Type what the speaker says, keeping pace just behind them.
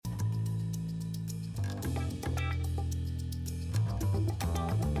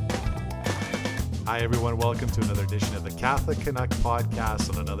Hi, everyone. Welcome to another edition of the Catholic Canuck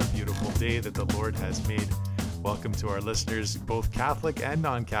podcast on another beautiful day that the Lord has made. Welcome to our listeners, both Catholic and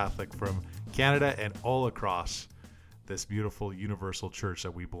non-Catholic, from Canada and all across this beautiful universal church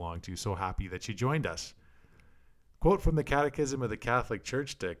that we belong to. So happy that you joined us. Quote from the Catechism of the Catholic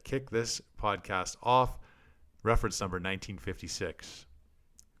Church to kick this podcast off, reference number 1956.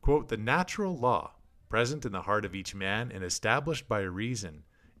 Quote, "The natural law, present in the heart of each man and established by reason,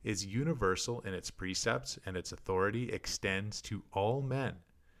 is universal in its precepts, and its authority extends to all men.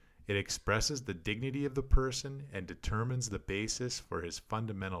 It expresses the dignity of the person and determines the basis for his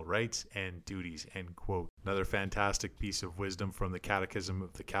fundamental rights and duties." End quote. Another fantastic piece of wisdom from the Catechism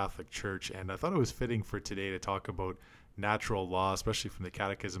of the Catholic Church, and I thought it was fitting for today to talk about natural law, especially from the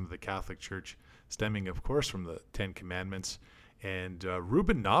Catechism of the Catholic Church, stemming, of course, from the Ten Commandments. And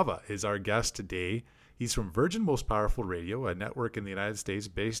Ruben Nava is our guest today. He's from Virgin Most Powerful Radio, a network in the United States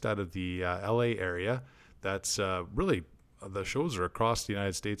based out of the LA area. That's really, the shows are across the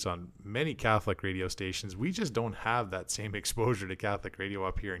United States on many Catholic radio stations. We just don't have that same exposure to Catholic radio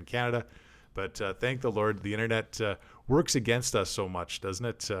up here in Canada. But thank the Lord, the internet works against us so much, doesn't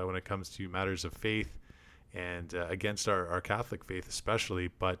it, when it comes to matters of faith and against our Catholic faith especially.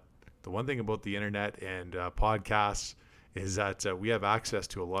 But the one thing about the internet and podcasts is that we have access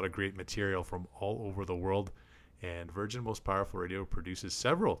to a lot of great material from all over the world, and Virgin Most Powerful Radio produces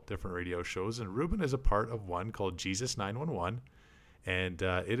several different radio shows, and Ruben is a part of one called Jesus 911, and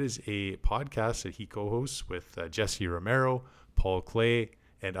it is a podcast that he co-hosts with Jesse Romero, Paul Clay,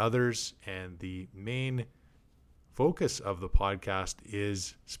 and others, and the main focus of the podcast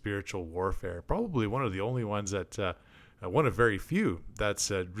is spiritual warfare. Probably one of the only ones that, one of very few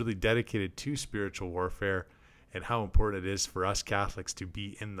that's really dedicated to spiritual warfare and how important it is for us Catholics to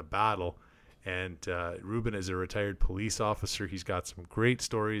be in the battle. And Ruben is a retired police officer. He's got some great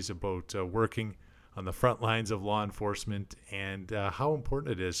stories about working on the front lines of law enforcement and how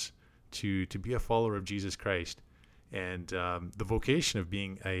important it is to be a follower of Jesus Christ, and the vocation of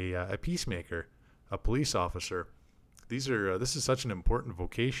being a peacemaker, a police officer. This is such an important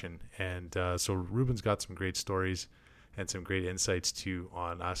vocation, and so Ruben's got some great stories and some great insights too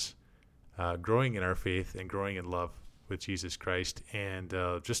on us growing in our faith and growing in love with Jesus Christ, and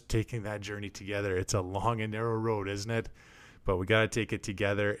just taking that journey together. It's a long and narrow road, isn't it? But we got to take it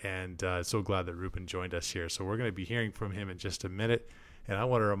together, and so glad that Ruben joined us here. So we're going to be hearing from him in just a minute, and I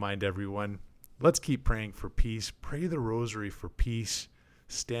want to remind everyone, let's keep praying for peace. Pray the rosary for peace.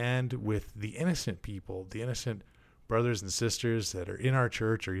 Stand with the innocent people, the innocent brothers and sisters that are in our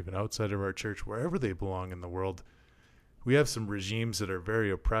church or even outside of our church, wherever they belong in the world. We have some regimes that are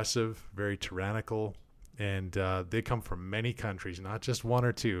very oppressive, very tyrannical, and they come from many countries, not just one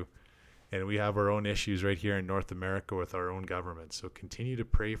or two. And we have our own issues right here in North America with our own government. So continue to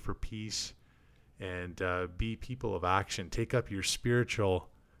pray for peace and be people of action. Take up your spiritual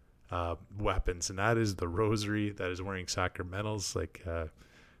weapons, and that is the rosary, that is wearing sacramentals, like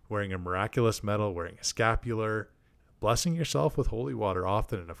wearing a miraculous medal, wearing a scapular, blessing yourself with holy water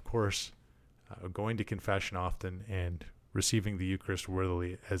often, and of course, going to confession often, and receiving the Eucharist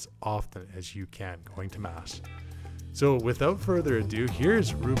worthily as often as you can, going to Mass. So without further ado,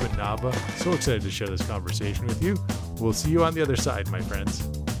 here's Ruben Nava. So excited to share this conversation with you. We'll see you on the other side, my friends.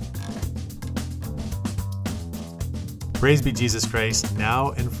 Praise be Jesus Christ,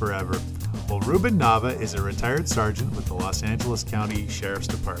 now and forever. Well, Ruben Nava is a retired sergeant with the Los Angeles County Sheriff's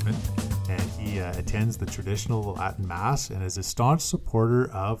Department, and he attends the traditional Latin Mass and is a staunch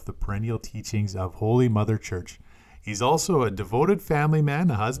supporter of the perennial teachings of Holy Mother Church. He's also a devoted family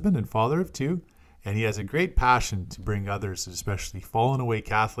man, a husband and father of two, and he has a great passion to bring others, especially fallen away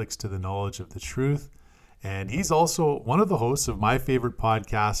Catholics, to the knowledge of the truth. And he's also one of the hosts of my favorite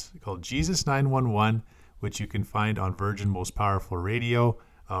podcast called Jesus 911, which you can find on Virgin Most Powerful Radio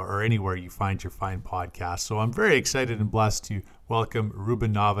or anywhere you find your fine podcasts. So I'm very excited and blessed to welcome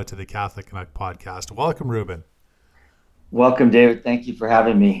Ruben Nava to the Catholic Canuck podcast. Welcome, Ruben. Welcome, David. Thank you for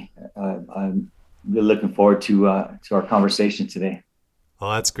having me. I'm really looking forward to our conversation today.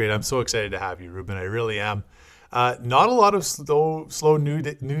 Well, that's great. I'm so excited to have you, Ruben. I really am. Not a lot of slow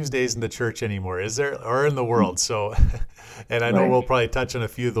news days in the church anymore, is there? Or in the world. So, and I know We'll probably touch on a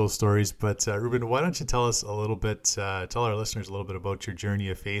few of those stories, but Ruben, why don't you tell us a little bit, tell our listeners a little bit about your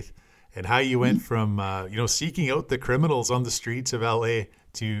journey of faith and how you went from, seeking out the criminals on the streets of LA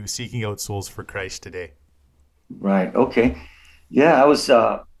to seeking out souls for Christ today. Right. Okay. Yeah, I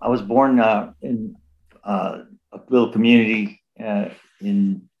was born in a little community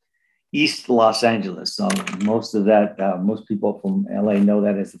in East Los Angeles. Most people from LA know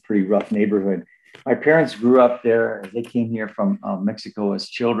that as a pretty rough neighborhood. My parents grew up there. They came here from Mexico as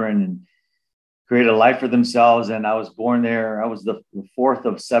children and create a life for themselves. And I was born there. I was the fourth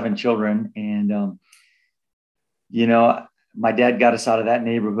of seven children. And, you know, my dad got us out of that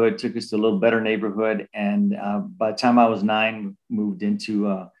neighborhood, took us to a little better neighborhood. And by the time I was 9, moved into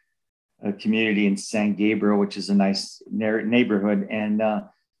a community in San Gabriel, which is a nice neighborhood. And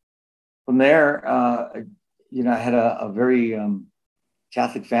from there, you know, I had a very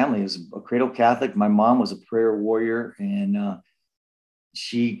Catholic family. It was a cradle Catholic. My mom was a prayer warrior, and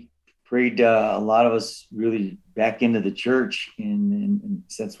she prayed a lot of us really back into the church. And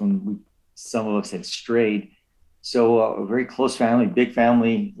that's when some of us had strayed. So a very close family, big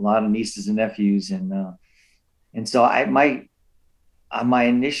family, a lot of nieces and nephews, and so my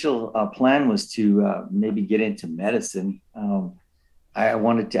initial plan was to maybe get into medicine. I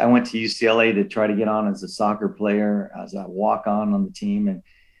went to UCLA to try to get on as a soccer player, as a walk on the team, and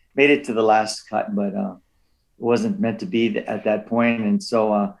made it to the last cut, but it wasn't meant to be at that point. And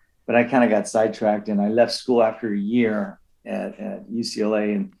so, but I kind of got sidetracked, and I left school after a year at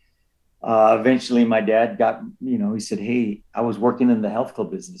UCLA. And eventually my dad got, you know, he said, "Hey, I was working in the health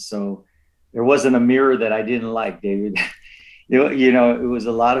club business. So there wasn't a mirror that I didn't like, David." You know, it was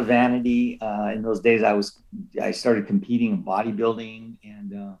a lot of vanity. In those days, I started competing in bodybuilding.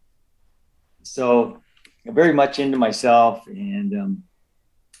 And so very much into myself. And,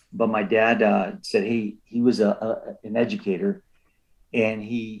 but my dad said, hey, he was an educator. And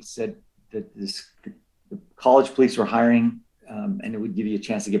he said that the college police were hiring, and it would give you a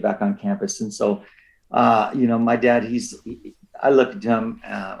chance to get back on campus. And so, you know, my dad, I looked at him,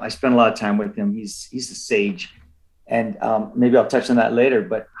 I spent a lot of time with him. He's a sage. And maybe I'll touch on that later,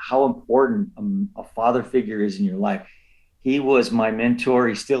 but how important a father figure is in your life. He was my mentor.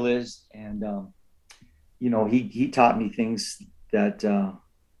 He still is. And, you know, he taught me things that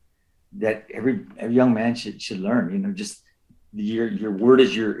every young man should learn. You know, just your word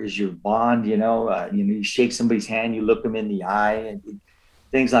is your bond. You know, you shake somebody's hand, you look them in the eye, and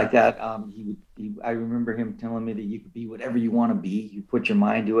things like that. I remember him telling me that you could be whatever you want to be. You put your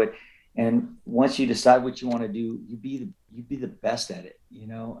mind to it. And once you decide what you want to do, you be the best at it, you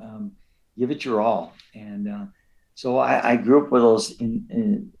know, give it your all. And so I grew up with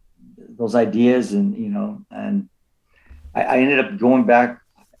those ideas, and, you know, and I ended up going back.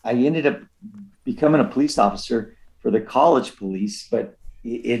 I ended up becoming a police officer for the college police, but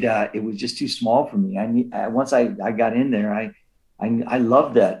it was just too small for me. Once I got in there, I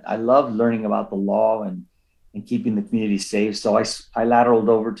loved that. I loved learning about the law and keeping the community safe. So I lateraled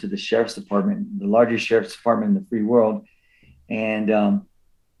over to the sheriff's department, the largest sheriff's department in the free world. And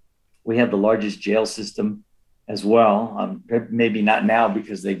we have the largest jail system as well. Maybe not now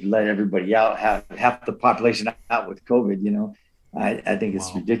because they've let everybody out, half the population out with COVID, you know. I think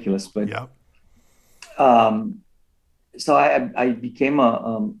it's ridiculous. But yep. So I became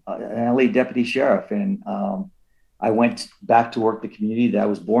an LA deputy sheriff, and I went back to work the community that I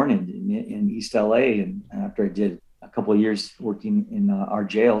was born in East LA. And after I did a couple of years working in our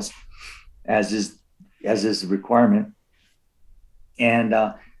jails, as is the requirement. And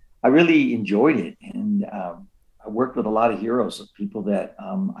I really enjoyed it. And I worked with a lot of heroes, of people that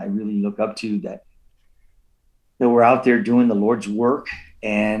I really look up to, that were out there doing the Lord's work.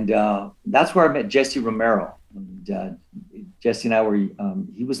 And that's where I met Jesse Romero. And, Jesse and I were,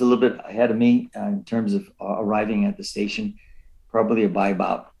 he was a little bit ahead of me in terms of arriving at the station, probably by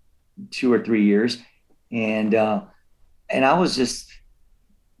about 2 or 3 years. And I was just,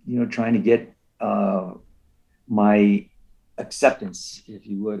 you know, trying to get my acceptance, if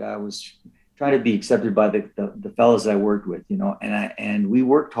you would. I was trying to be accepted by the fellows I worked with, you know, and we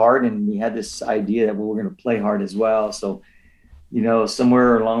worked hard, and we had this idea that we were going to play hard as well. So, you know,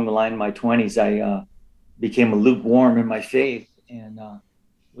 somewhere along the line in my 20s, I became a lukewarm in my faith, and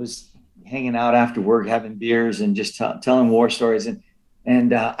was hanging out after work, having beers, and just telling war stories.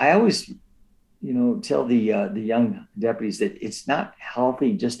 And I always, you know, tell the young deputies that it's not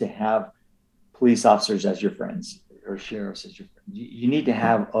healthy just to have police officers as your friends or sheriffs as your friends. You need to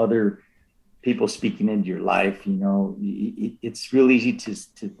have other people speaking into your life. You know, it's real easy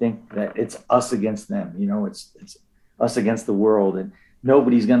to think that it's us against them. You know, it's us against the world, and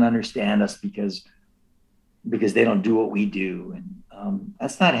nobody's going to understand us because they don't do what we do. And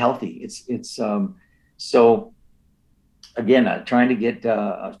that's not healthy. It's so again, trying to get,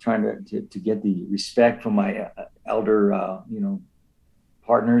 I was trying to get the respect from my elder, you know,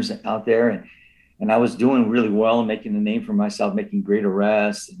 partners out there. And I was doing really well, making a name for myself, making great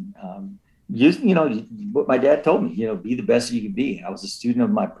arrests, and using, you know, what my dad told me, you know, be the best you can be. I was a student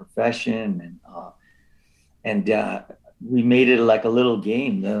of my profession, and we made it like a little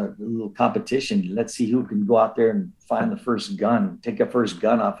game, a little competition. Let's see who can go out there and find the first gun, take a first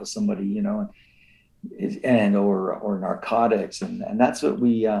gun off of somebody, you know. and or narcotics, and that's what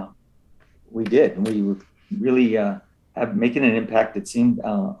we did. And we were really have making an impact, it seemed,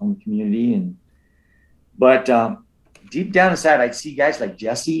 on the community. And but deep down inside, I'd see guys like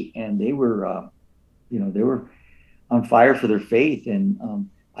Jesse, and they were they were on fire for their faith. And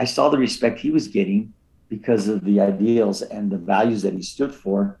I saw the respect he was getting because of the ideals and the values that he stood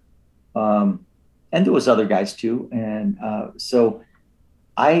for. Um, and there was other guys too. And so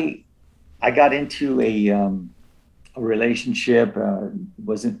I I got into a relationship. It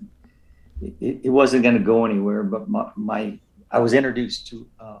wasn't going to go anywhere. But I was introduced to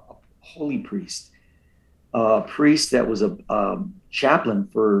a holy priest, a priest that was a chaplain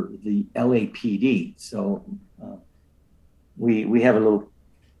for the LAPD. So uh, we have a little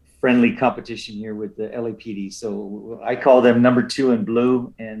friendly competition here with the LAPD. So I call them number two in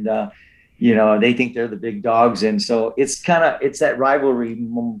blue, and they think they're the big dogs, and so it's that rivalry,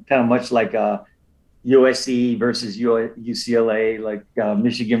 kind of much like USC versus UCLA, like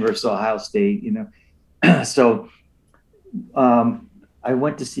Michigan versus Ohio State. So um, I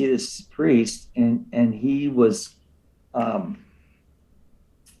went to see this priest, and um, he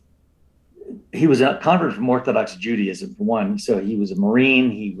was a convert from Orthodox Judaism for one. So he was a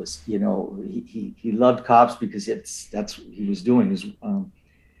Marine. He was, he loved cops because that's what he was doing.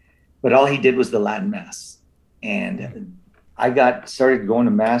 But all he did was the Latin Mass, and I got started going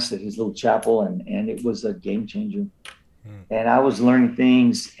to Mass at his little chapel, and it was a game changer. Mm. And I was learning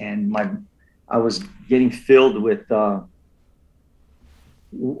things, and I was getting filled with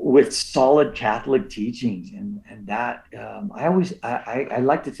solid Catholic teachings, and that I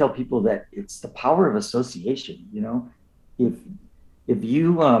like to tell people that it's the power of association. If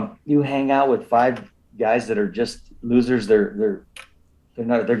you hang out with five guys that are just losers, they're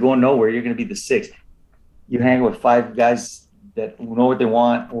going nowhere. You're going to be the sixth. You hang with five guys that know what they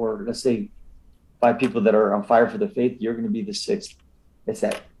want, or let's say five people that are on fire for the faith, you're going to be the sixth. It's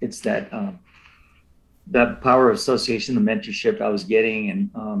that power of association, the mentorship I was getting,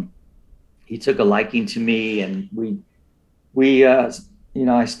 and he took a liking to me, and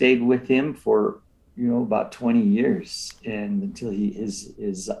I stayed with him for about 20 years, and until he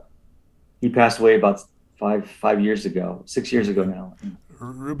passed away about 5 years ago, 6 years ago Okay. now.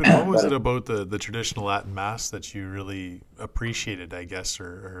 Ruben, what was it But about the traditional Latin Mass that you really appreciated, I guess,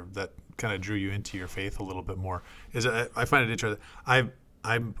 or that kind of drew you into your faith a little bit more? I find it interesting. I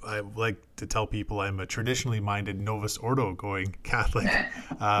like to tell people I'm a traditionally minded Novus Ordo going Catholic.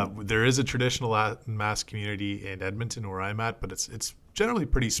 There is a traditional Latin Mass community in Edmonton where I'm at, but it's generally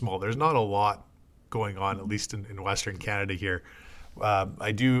pretty small. There's not a lot going on, at least in Western Canada here.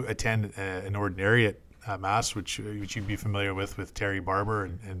 I do attend an ordinariate Mass, which you'd be familiar with Terry Barber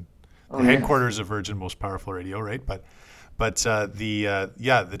and oh the yeah. headquarters of Virgin Most Powerful Radio, right? But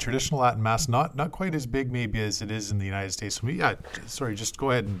the traditional Latin Mass not quite as big maybe as it is in the United States. So sorry, just go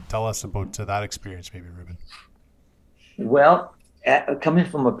ahead and tell us about that experience, maybe, Ruben. Well, coming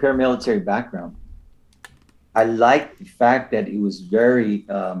from a paramilitary background, I like the fact that it was very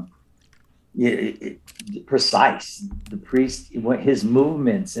precise. The priest, his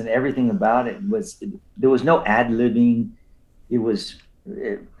movements and everything about it there was no ad libbing. It was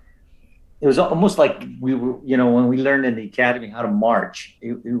it, it was almost like we were, when we learned in the academy how to march.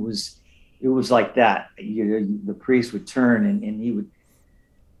 It was like that. The priest would turn, and he would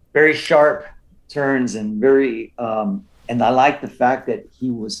very sharp turns, and very and I like the fact that he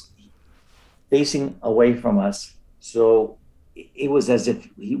was facing away from us. So it was as if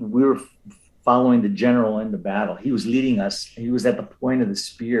we were following the general into battle. He was leading us. He was at the point of the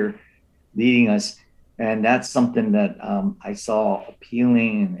spear, leading us, and that's something that I saw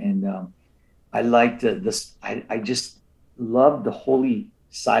appealing, and I liked this. I just loved the holy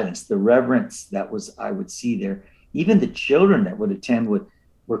silence, the reverence that was I would see there. Even the children that would attend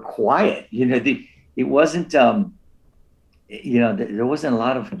were quiet. It wasn't there wasn't a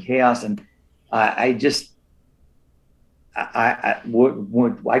lot of chaos, and I just I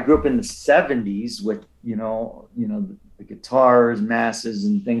grew up in the '70s with the guitars, masses,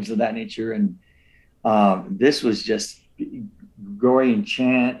 and things of that nature, and this was just Gregorian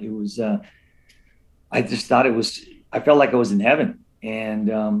chant. It was I just thought it was. I felt like I was in heaven, and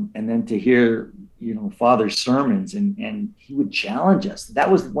then to hear Father's sermons, and he would challenge us. That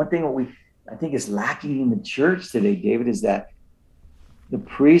was one thing that I think is lacking in the church today, David, is that the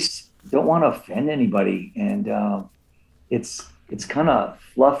priests don't want to offend anybody, and it's kind of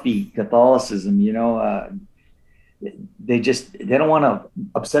fluffy Catholicism. They don't want to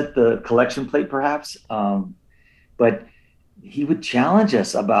upset the collection plate, perhaps, but he would challenge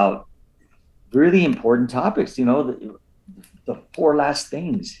us about really important topics. The four last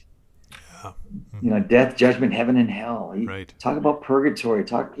things. Yeah. death, judgment, heaven, and hell. He Right. talk about purgatory.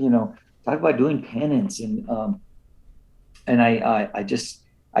 Talk about doing penance, and I just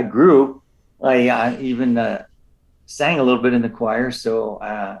I grew. I even sang a little bit in the choir, so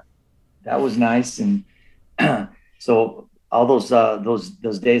that was nice. And so all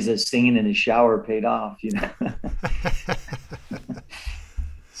those days of singing in the shower paid off.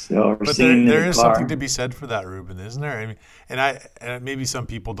 So we're But there singing in the there is something to car. be said for that, Ruben, isn't there? I mean, and maybe some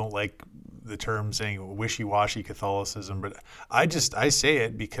people don't like the term saying wishy-washy Catholicism, but I say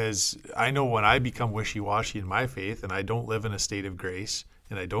it because I know when I become wishy-washy in my faith and I don't live in a state of grace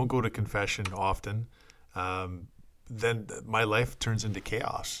and I don't go to confession often, um, then my life turns into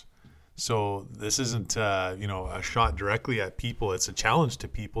chaos. So this isn't, a shot directly at people. It's a challenge to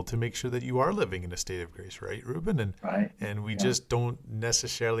people to make sure that you are living in a state of grace, right, Ruben? And Right. and we Yeah. just don't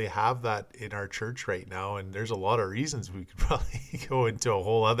necessarily have that in our church right now. And there's a lot of reasons we could probably go into a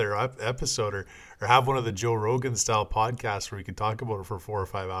whole other episode or have one of the Joe Rogan style podcasts where we could talk about it for 4 or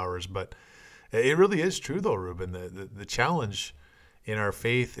 5 hours. But it really is true, though, Ruben. The challenge in our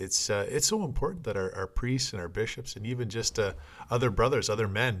faith, it's so important that our priests and our bishops and even just other brothers, other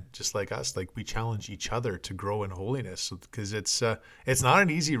men just like us, like we challenge each other to grow in holiness because it's not an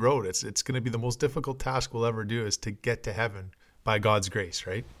easy road. It's going to be the most difficult task we'll ever do is to get to heaven by God's grace,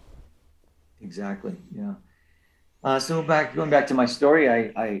 right? Exactly. Yeah. So going back to my story,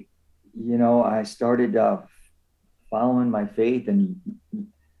 I started following my faith and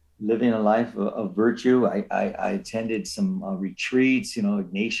living a life of virtue. I attended some retreats,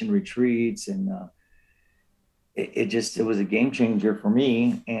 Ignatian retreats, and it was a game changer for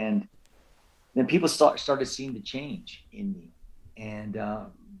me. And then people started seeing the change in me, and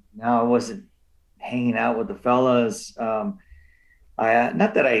now I wasn't hanging out with the fellas. I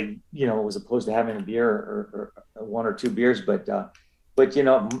not that I was opposed to having a beer or one or two beers, but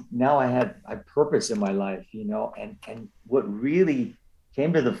now I purpose in my life, and what really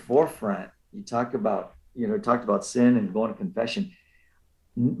came to the forefront. You talked about sin and going to confession.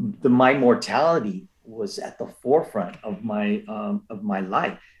 My mortality was at the forefront of my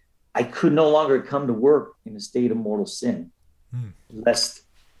life. I could no longer come to work in a state of mortal sin, Hmm. lest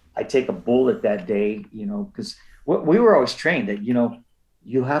I take a bullet that day, because we were always trained that,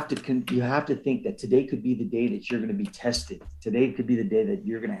 you have to think that today could be the day that you're going to be tested. Today could be the day that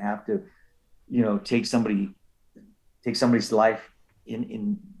you're going to have to, take somebody's life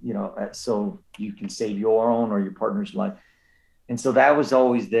so you can save your own or your partner's life. And so that was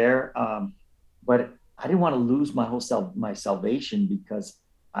always there. But I didn't want to lose my salvation because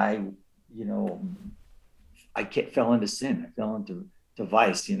I, you know, fell into sin. I fell into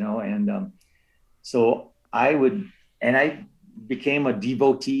vice, and so I became a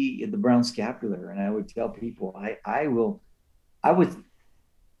devotee in the brown scapular, and I would tell people, I would, I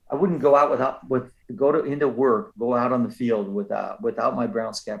wouldn't go out into work, go out on the field without my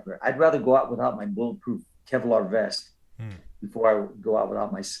brown scapular. I'd rather go out without my bulletproof Kevlar vest Hmm. before I go out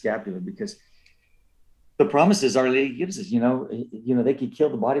without my scapular, because the promises Our Lady gives us, they can kill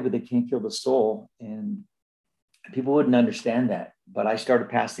the body, but they can't kill the soul. And people wouldn't understand that. But I started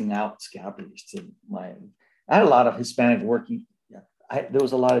passing out scapulars I had a lot of Hispanic working. There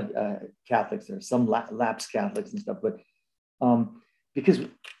was a lot of Catholics there, some lapsed Catholics and stuff. But because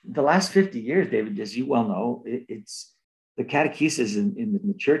the last 50 years, David, as you well know, it's the catechesis in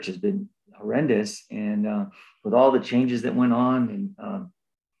the church has been horrendous. And with all the changes that went on, and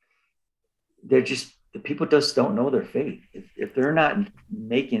the people just don't know their faith. If they're not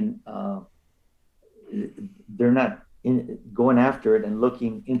making, they're not going after it and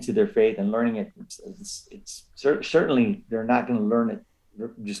looking into their faith and learning it. Certainly they're not going to learn it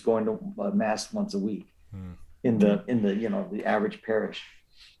just going to mass once a week Hmm. the average parish.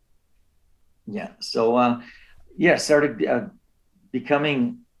 Yeah. So started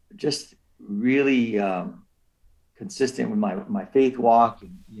becoming just really consistent with my faith walk,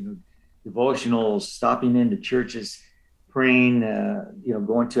 and devotionals, stopping into churches, praying,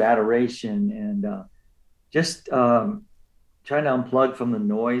 going to adoration, and just trying to unplug from the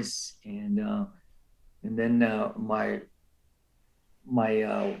noise. And then my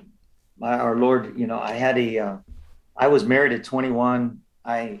our Lord, I was married at 21.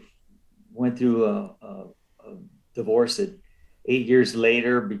 I went through a divorce at 8 years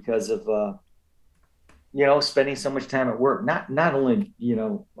later because of spending so much time at work. Not only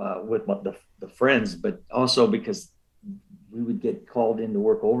with the friends, but also because we would get called into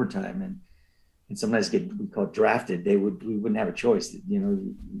work overtime, and sometimes we call it drafted. We wouldn't have a choice.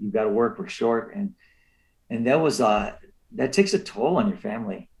 You got to work. We're short, and that takes a toll on your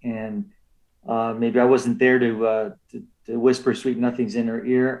family. And maybe I wasn't there to whisper sweet nothings in her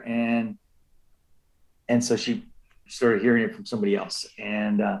ear, and And so she started hearing it from somebody else.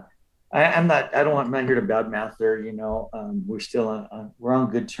 And I'm not here to badmouth her. We're still we're on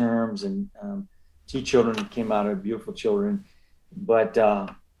good terms, and two children came out of beautiful children. But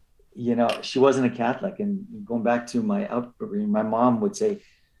she wasn't a Catholic. And going back to my upbringing, my mom would say,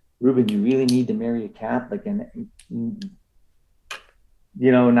 "Ruben, you really need to marry a Catholic." And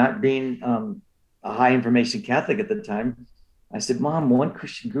not being a high information Catholic at the time, I said, "Mom, one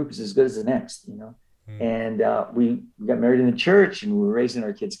Christian group is as good as the next." Mm. And we got married in the church, and we were raising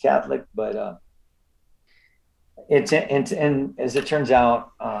our kids Catholic. But and as it turns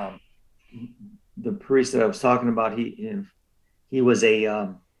out, the priest that I was talking about, he was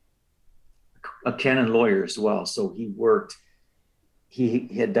a canon lawyer as well. So he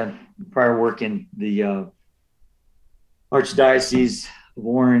had done prior work in the Archdiocese of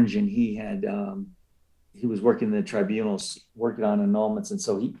Orange, and he was working in the tribunals, working on annulments, and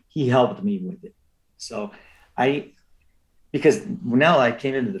so he helped me with it. So because now I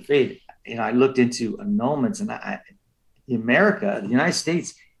came into the faith, and I looked into annulments, and the United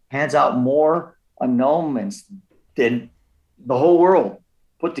States hands out more annulments than the whole world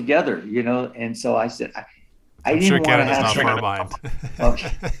put together, and so I said, I I'm didn't sure want to Canada's have not far behind.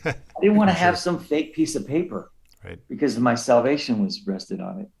 okay, I didn't want to I'm have sure. some fake piece of paper, Right. because my salvation was rested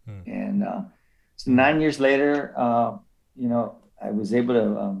on it. Mm. And so 9 years later, I was able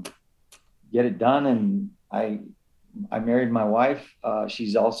to get it done, and I married my wife.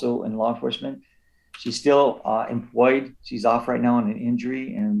 She's also in law enforcement. She's still employed. She's off right now on an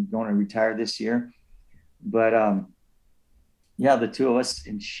injury and going to retire this year. But yeah, the two of us,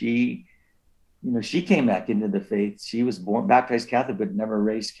 and she came back into the faith. She was born baptized Catholic, but never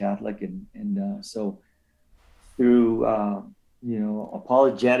raised Catholic, and so through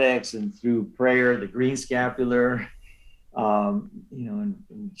apologetics and through prayer, the green scapular,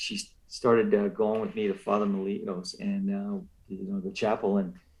 and she started going with me to Father Melito's and the chapel,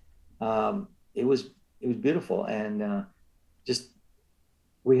 and it was beautiful, and just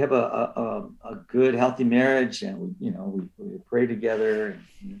we have a good healthy marriage, and we pray together.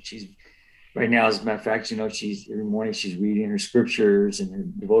 And, she's right now, as a matter of fact, she's every morning she's reading her scriptures and her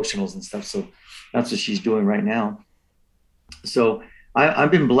devotionals and stuff. So that's what she's doing right now. So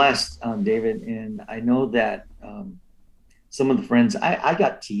I've been blessed, David, and I know that some of the friends I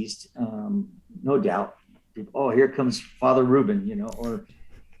got teased, no doubt. People, oh, here comes Father Ruben, or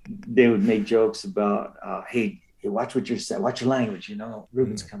they would make jokes about, hey, watch what you're saying, watch your language,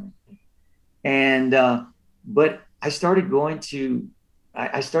 Ruben's coming. And but I started going to,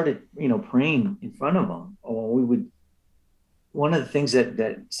 I started, praying in front of them. Or we would. One of the things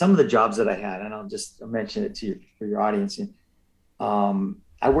that some of the jobs that I had, and I'll just mention it to you for your audience.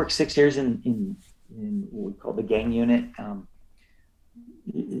 I worked 6 years in what we call the gang unit.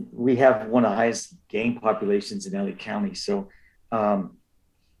 We have one of the highest gang populations in LA County. So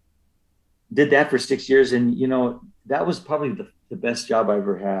did that for 6 years. And, that was probably the best job I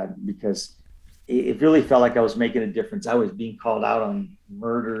ever had, because it really felt like I was making a difference. I was being called out on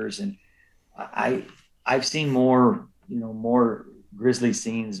murders, and I've seen more grisly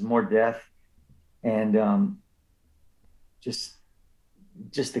scenes, more death, and just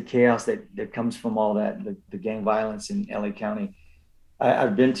the chaos that comes from all that, the gang violence in LA County.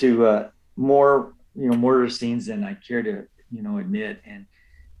 I've been to more murder scenes than I care to admit, and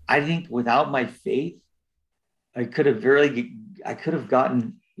I think without my faith, I could have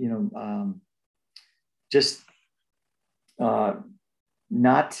gotten just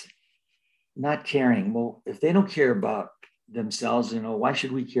not caring. Well, if they don't care about themselves, why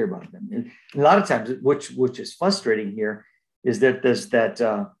should we care about them? And a lot of times, which is frustrating here, is that there's that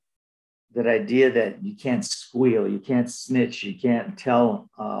idea that you can't squeal, you can't snitch, you can't tell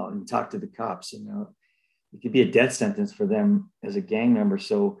and talk to the cops. It could be a death sentence for them as a gang member.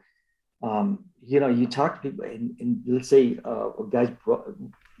 So, you talk to people, and let's say a guy's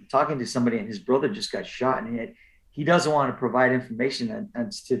talking to somebody, and his brother just got shot, and he doesn't want to provide information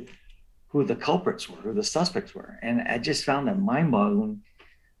as to who the culprits were, who the suspects were. And I just found that mind-boggling.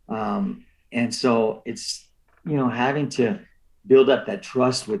 And so it's, having to build up that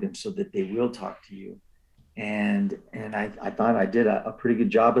trust with them so that they will talk to you. And I thought I did a pretty good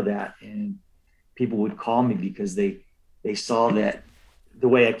job of that. And people would call me because they saw that the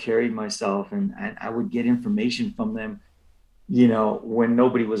way I carried myself, and I would get information from them, when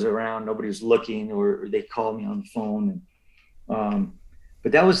nobody was around, nobody was looking, or they called me on the phone. And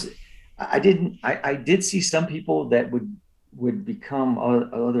but that was, I did see some people that would become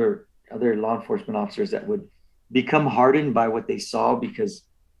other law enforcement officers that would become hardened by what they saw, because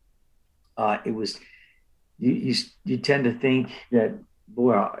it was, you tend to think that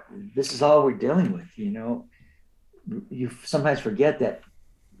boy, this is all we're dealing with. You sometimes forget that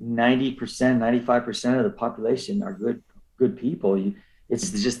 90%, 95% of the population are good people.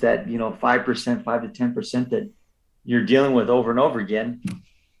 It's just that 5%, 5 to 10% that you're dealing with over and over again,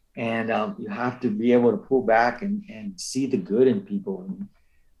 and you have to be able to pull back and see the good in people, and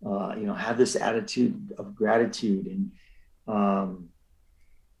have this attitude of gratitude. And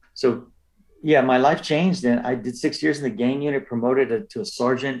so yeah, my life changed, and I did 6 years in the gang unit, promoted to a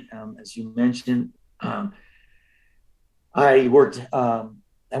sergeant, as you mentioned. um, I worked.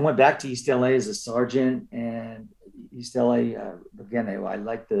 I went back to East LA as a sergeant, and East LA again. I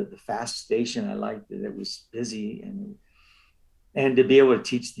liked the fast station. I liked that it was busy, and to be able to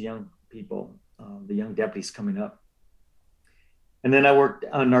teach the young people, the young deputies coming up. And then I worked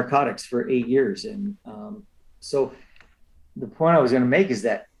on narcotics for 8 years, and so the point I was going to make is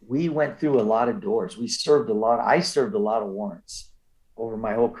that we went through a lot of doors. We served a lot. I served a lot of warrants over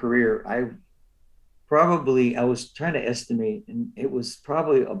my whole career. I was trying to estimate, and it was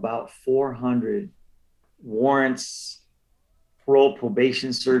probably about 400 warrants, parole,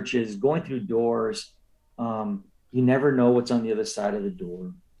 probation searches, going through doors. You never know what's on the other side of the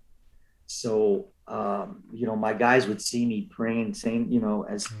door. So, my guys would see me praying, saying,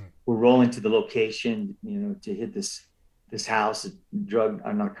 as we're rolling to the location, to hit this house, drug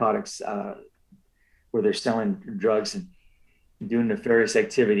narcotics, where they're selling drugs and doing nefarious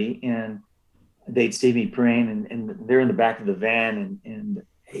activity, and they'd see me praying, and they're in the back of the van, and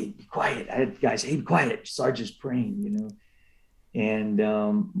hey, be quiet. I had guys, hey, be quiet. Sergeant's praying. And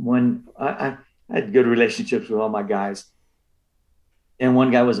when I had good relationships with all my guys, and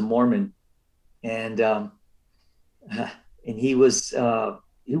one guy was a Mormon, and he would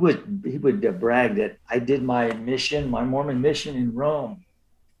brag that I did my mission, my Mormon mission in Rome,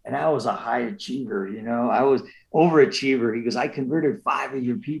 and I was a high achiever. I was overachiever. He goes, I converted 5 of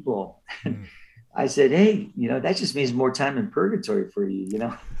your people. Mm. I said, hey, that just means more time in purgatory for you.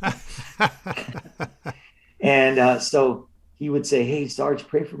 And so he would say, hey, Sarge,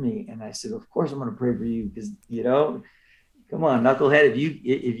 pray for me. And I said, of course I'm going to pray for you, because, come on, knucklehead,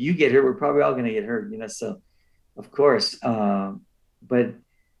 if you get hurt, we're probably all going to get hurt, so of course. But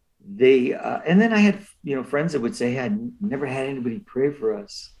they, and then I had, friends that would say, hey, I never had anybody pray for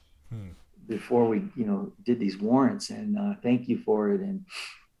us before we, did these warrants, and thank you for it. And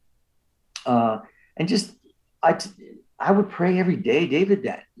just, I would pray every day, David,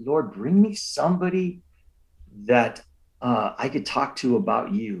 that Lord, bring me somebody that I could talk to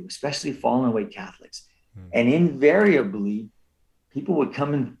about you, especially fallen away Catholics. And invariably, people would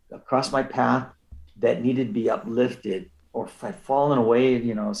come in across my path that needed to be uplifted, or had fallen away,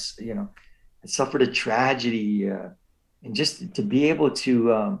 had suffered a tragedy, and just to be able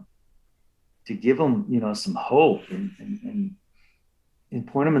to give them, some hope, and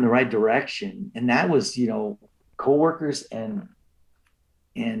point them in the right direction. And that was, coworkers and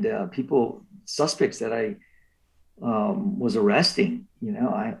people, suspects that I was arresting.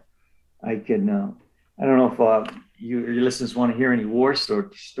 I can. I don't know if your listeners want to hear any war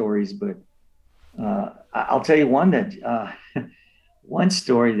stories, but I'll tell you one one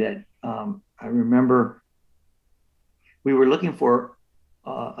story that I remember. We were looking for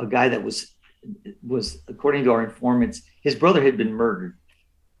a guy that was, according to our informants, his brother had been murdered,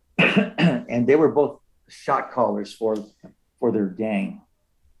 and they were both shot callers for their gang.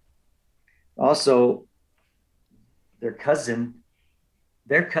 Also, their cousin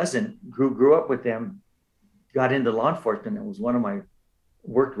who grew up with them got into law enforcement, and was one of my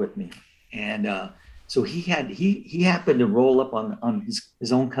worked with me. And so he happened to roll up on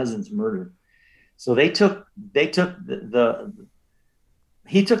his own cousin's murder. So he took the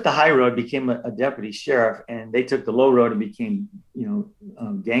high road, became a deputy sheriff, and they took the low road and became,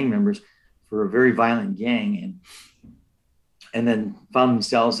 gang members for a very violent gang, and then found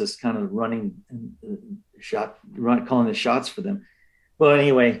themselves as kind of running calling the shots for them. Well,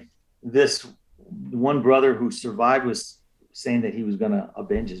 anyway, this one brother who survived was saying that he was going to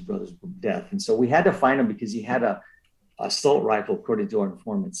avenge his brother's death. And so we had to find him, because he had a assault rifle, according to our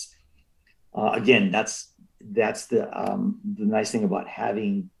informants. Again, that's the nice thing about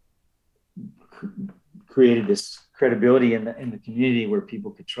having created this credibility in the community where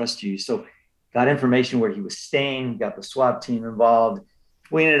people could trust you. So got information where he was staying, got the SWAT team involved.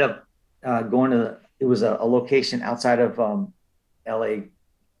 We ended up going to, it was a location outside of LA.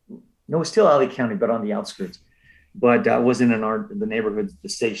 No, it was still LA County, but on the outskirts. But wasn't in the neighborhood, the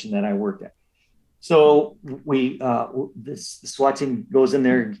station that I worked at. So the SWAT team goes in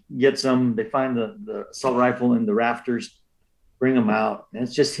there, gets them. They find the assault rifle in the rafters, bring them out, and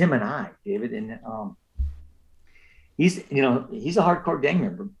it's just him and I, David. And he's a hardcore gang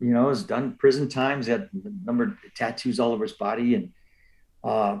member. Has done prison times, had a number of tattoos all over his body,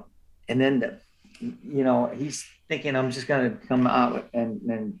 uh, and then he's thinking I'm just gonna come out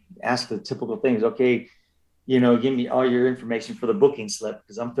and ask the typical things. Okay, give me all your information for the booking slip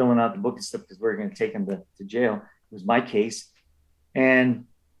because I'm filling out the booking slip because we're gonna take him to jail. It was my case, and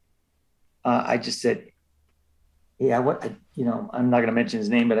I just said, yeah, I'm not going to mention his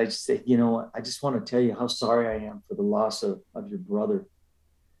name, but I just said, I just want to tell you how sorry I am for the loss of your brother.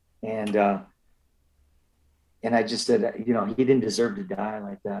 And, and I just said, he didn't deserve to die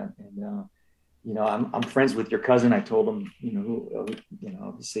like that. And, I'm friends with your cousin. I told him,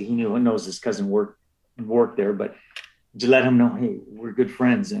 obviously he knows his cousin worked there, but to let him know, hey, we're good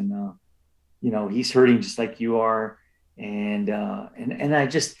friends. And, he's hurting just like you are. And I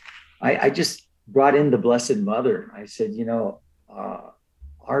just brought in the Blessed Mother. I said,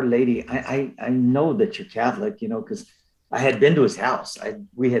 Our Lady, I know that you're Catholic, because I had been to his house.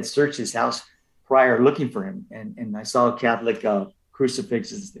 We had searched his house prior looking for him, and I saw Catholic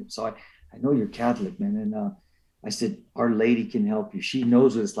crucifixes. So I know you're Catholic, man. And I said, Our Lady can help you. She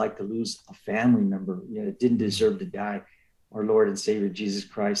knows what it's like to lose a family member. It didn't deserve to die. Our Lord and Savior Jesus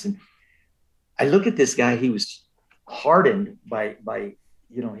Christ. And I look at this guy. He was hardened by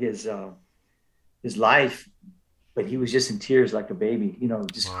his life, but he was just in tears like a baby,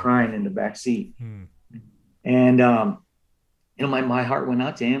 just Wow. crying in the back seat. Hmm. And my heart went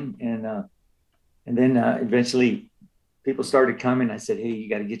out to him, and then eventually people started coming. I said, hey, you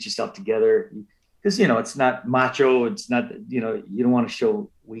got to get yourself together because it's not macho. It's not you don't want to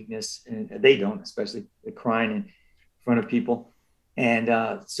show weakness, and they don't, especially the crying in front of people. And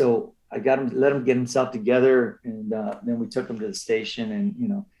so I let him get himself together, and then we took him to the station,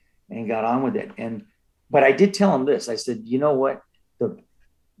 and got on with it. But I did tell him this. I said, you know what,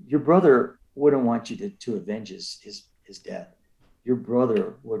 your brother wouldn't want you to avenge his death. Your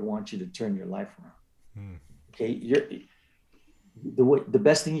brother would want you to turn your life around. Hmm. Okay, the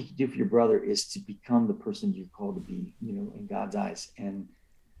best thing you can do for your brother is to become the person you're called to be, in God's eyes, and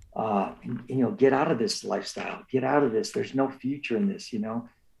get out of this lifestyle, get out of this. There's no future in this,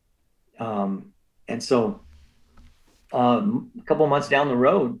 and so a couple months down the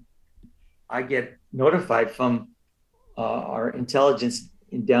road, I get notified from our intelligence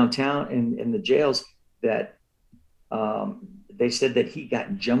in downtown in the jails that they said that he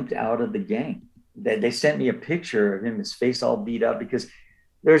got jumped out of the gang. That they sent me a picture of him, his face all beat up, because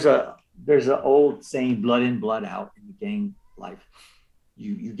there's an old saying, blood in, blood out in the gang life.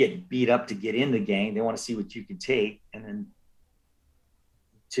 You get beat up to get in the gang. They want to see what you can take, and then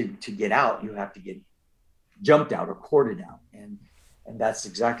to get out, you have to get jumped out or courted out, and that's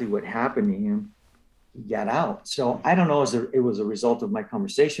exactly what happened to him. He got out. So I don't know if it was a result of my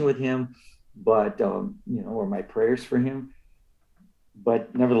conversation with him, but or my prayers for him.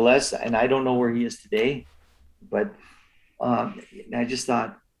 But nevertheless, and I don't know where he is today, but I just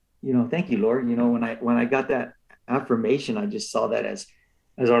thought, thank you, Lord. When I got that affirmation, I just saw that as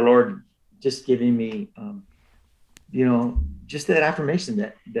our Lord just giving me, just that affirmation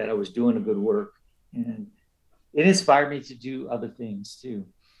that I was doing a good work, and it inspired me to do other things too.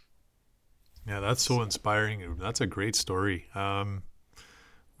 Yeah, that's so inspiring. That's a great story.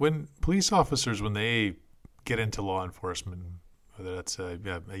 When police officers, when they get into law enforcement, whether that's a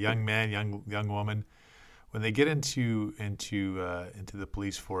young man, young woman, when they get into the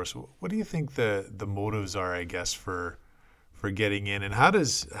police force, what do you think the motives are? I guess for getting in, and how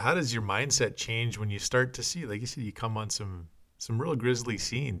does your mindset change when you start to see, like you said, you come on some real grisly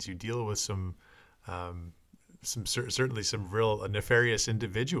scenes, you deal with certainly some real nefarious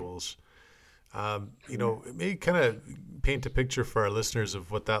individuals. Maybe kind of paint a picture for our listeners of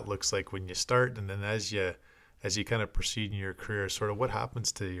what that looks like when you start, and then as you kind of proceed in your career, sort of what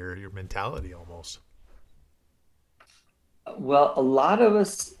happens to your mentality almost. Well, a lot of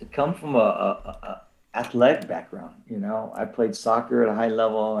us come from a athletic background. I played soccer at a high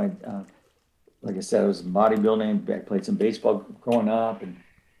level. Like I said, I was in bodybuilding. I played some baseball growing up, and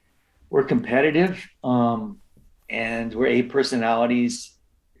we're competitive. And we're A personalities.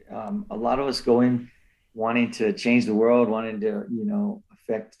 A lot of us go in wanting to change the world, wanting to,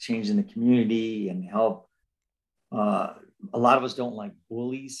 affect change in the community and help. A lot of us don't like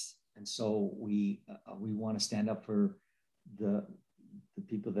bullies, and so we want to stand up for the the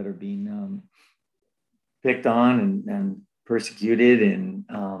people that are being picked on and persecuted, and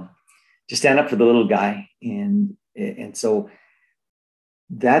just stand up for the little guy. And so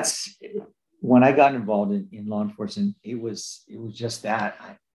that's when I got involved in law enforcement. It was just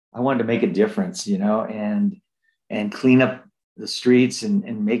that I wanted to make a difference, and clean up the streets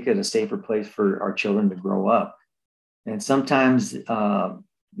and make it a safer place for our children to grow up. And sometimes, you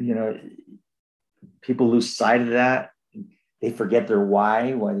know, people lose sight of that. They forget their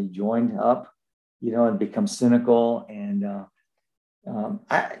why they joined up, and become cynical. And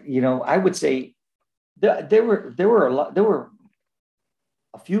I would say there were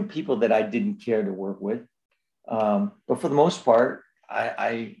a few people that I didn't care to work with, but for the most part,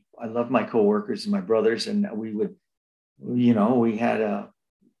 I love my coworkers and my brothers, and we would, we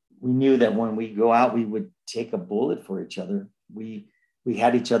knew that when we go out, we would take a bullet for each other. We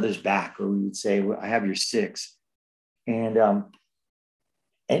had each other's back, or we would say, well, I have your six. And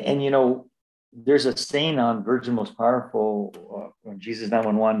there's a saying on Virgin Most Powerful, Jesus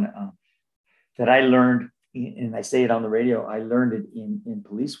 911, that I learned, and I say it on the radio. I learned it in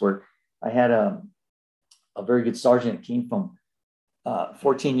police work. I had a very good sergeant that came from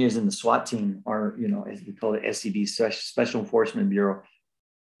 14 years in the SWAT team, or as we call it, SEB, Special Enforcement Bureau.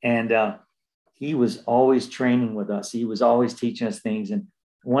 And he was always training with us. He was always teaching us things. And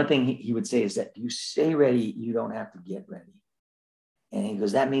one thing he would say is that you stay ready, you don't have to get ready. And he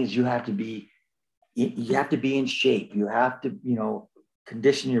goes, that means you have to be in shape. You have to,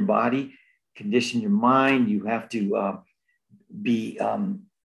 condition your body, condition your mind. You have to be, on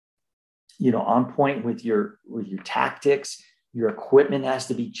point with your tactics. Your equipment has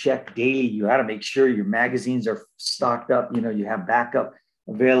to be checked daily. You got to make sure your magazines are stocked up. You have backup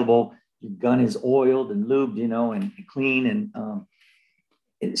available. Your gun is oiled and lubed, and clean.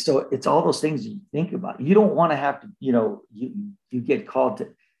 And so it's all those things you think about. You don't want to have to, you get called to,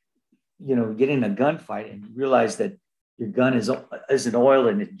 get in a gunfight and you realize that your gun isn't oiled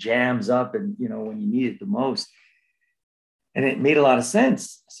and it jams up, and when you need it the most. And it made a lot of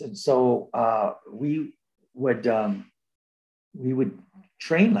sense. So we would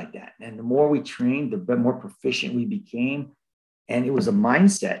train like that, and the more we trained, the more proficient we became. And it was a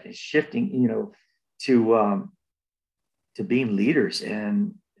mindset shifting, to being leaders.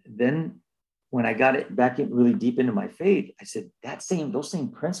 And then when I got it back in really deep into my faith, I said those same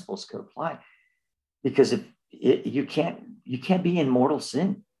principles could apply, because you can't be in mortal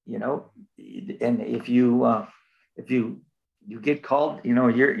sin, and if you get called,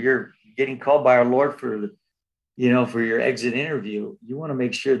 you're getting called by our Lord for your exit interview. You want to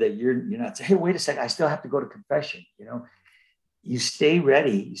make sure that you're not saying, hey, wait a second, I still have to go to confession. You stay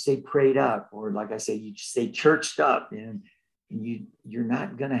ready, you stay prayed up, or like I say, you stay churched up, and you're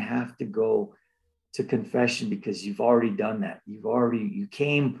not going to have to go to confession because you've already done that. You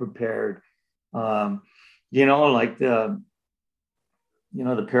came prepared. Like the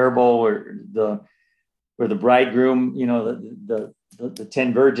parable where the bridegroom, the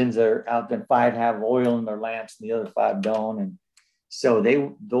 10 virgins that are out there, 5 have oil in their lamps and the other 5 don't. And so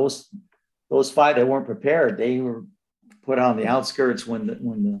those 5 that weren't prepared, they were put on the outskirts when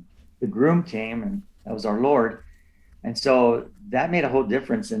the groom came, and that was our Lord. And so that made a whole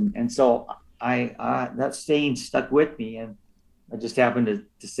difference. And so I that saying stuck with me, and I just happened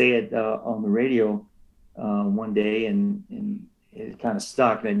to say it on the radio one day, and it kind of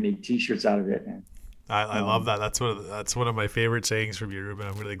stuck. And I made T-shirts out of it. And I love that. That's one of my favorite sayings from you, Ruben.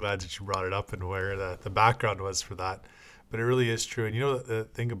 I'm really glad that you brought it up and where the background was for that. But it really is true. And the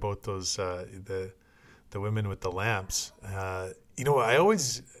thing about those the women with the lamps, I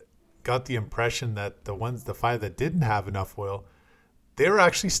always got the impression that the 5 that didn't have enough oil, they were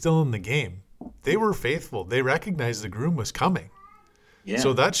actually still in the game. They were faithful. They recognized the groom was coming. Yeah.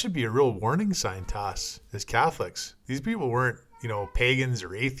 So that should be a real warning sign to us as Catholics. These people weren't, pagans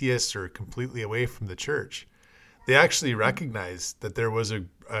or atheists or completely away from the church. They actually recognized that there was a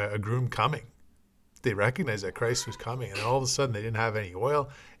groom coming. They recognized that Christ was coming, and all of a sudden they didn't have any oil.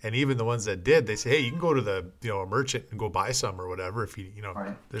 And even the ones that did, they say, hey, you can go to the, a merchant and go buy some or whatever. If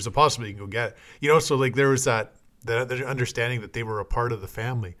right. There's a possibility you can go get it. So like there was that understanding that they were a part of the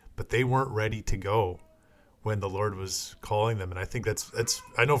family, but they weren't ready to go when the Lord was calling them. And I think that's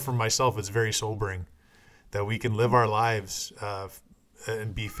I know for myself, it's very sobering that we can live our lives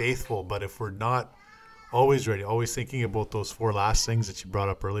and be faithful, but if we're not always ready, always thinking about those 4 last things that you brought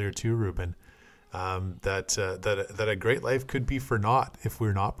up earlier too, Ruben, that a great life could be for naught if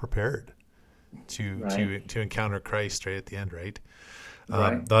we're not prepared to encounter Christ right at the end, right?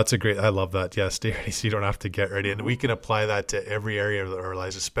 Right. That's I love that. Yeah, stay ready so you don't have to get ready. And we can apply that to every area of our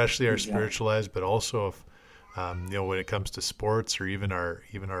lives, especially our spiritual lives, but also if, when it comes to sports or even our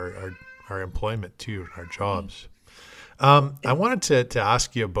employment too, our jobs. I wanted to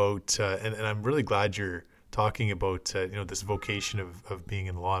ask you about, and I'm really glad you're talking about, this vocation of being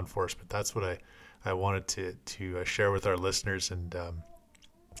in law enforcement. That's what I wanted to share with our listeners. And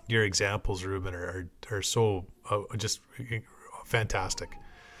your examples, Ruben, are so just fantastic.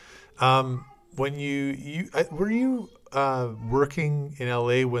 when were you working in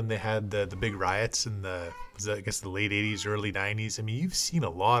LA when they had the big riots in the was that, I guess the late '80s, early '90s? I mean, you've seen a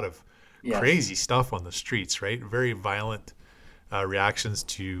lot of Yes. crazy stuff on the streets, right? Very violent reactions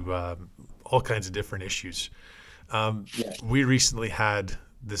to all kinds of different issues. Yes. We recently had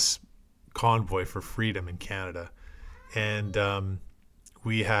this convoy for freedom in Canada, and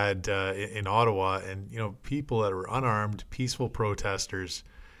we had in Ottawa, and people that were unarmed, peaceful protesters,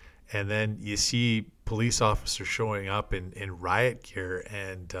 and then you see police officers showing up in riot gear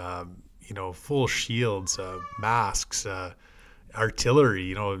and full shields, masks,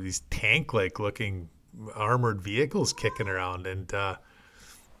 artillery, these tank-like looking armored vehicles kicking around, and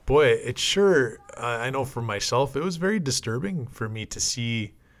boy, it sure, I know for myself, it was very disturbing for me to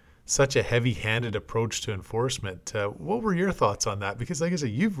see such a heavy-handed approach to enforcement. What were your thoughts on that? Because, like I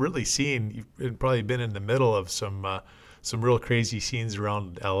said, you've probably been in the middle of some real crazy scenes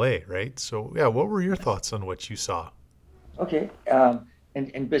around LA, right? So, yeah, what were your Yes. thoughts on what you saw? Okay.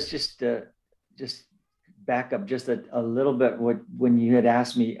 And but just back up just a little bit. What when you had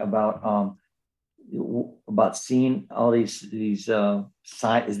asked me about seeing all these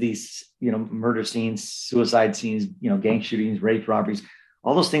murder scenes, suicide scenes, gang shootings, rape, robberies,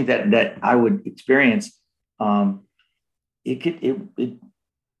 all those things that I would experience. Um, it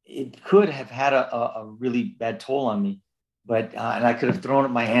could have had a really bad toll on me, but and I could have thrown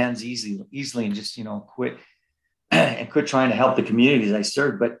up my hands easily and just quit and quit trying to help the communities I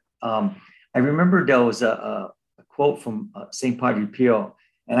served. But I remember there was a quote from St. Padre Pio,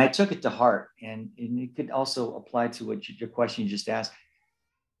 and I took it to heart. And it could also apply to your question you just asked.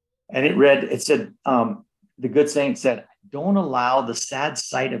 And it said, the good saint said, don't allow the sad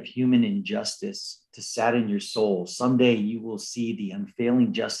sight of human injustice to sadden your soul. Someday you will see the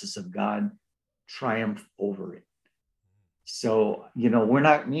unfailing justice of God triumph over it. So, we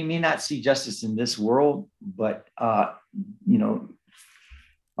may not see justice in this world, but, you know,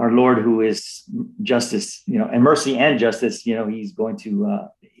 our Lord, who is justice, and mercy and justice, he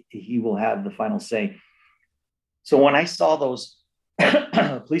will have the final say. So when I saw those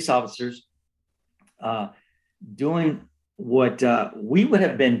police officers uh, doing what we would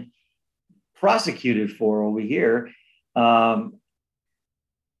have been prosecuted for over here, um,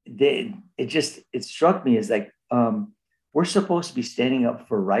 it struck me as like, we're supposed to be standing up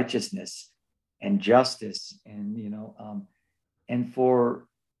for righteousness and justice, and and for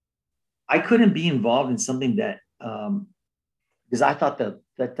I couldn't be involved in something that because I thought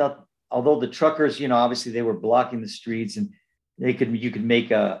that although the truckers, obviously they were blocking the streets, and you could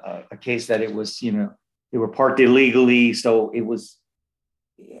make a case that it was, they were parked illegally. So it was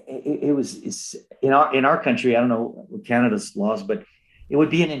it's, in our country. I don't know Canada's laws, but it would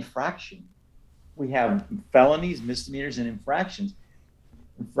be an infraction. We have felonies, misdemeanors, and infractions.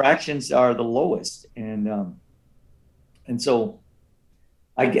 Infractions are the lowest, and so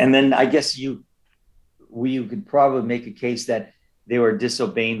and then I guess you could probably make a case that they were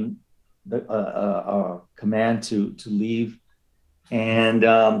disobeying the command to leave, and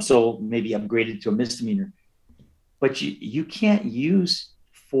so maybe upgraded to a misdemeanor. But you can't use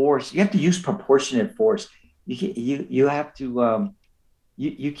force. You have to use proportionate force. You have to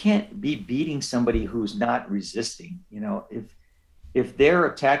you can't be beating somebody who's not resisting. If they're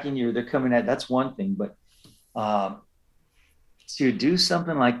attacking you, they're coming at, that's one thing, but um, to do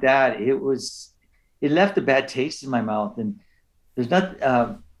something like that, it left a bad taste in my mouth. And there's not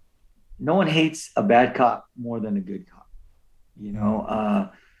no one hates a bad cop more than a good cop. You Mm. know,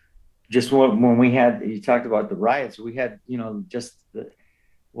 just when we had, you talked about the riots, we had, just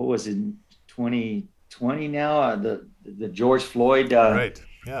what was it, 2020 now, the George Floyd Right.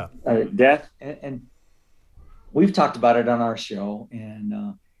 Yeah. death, and we've talked about it on our show,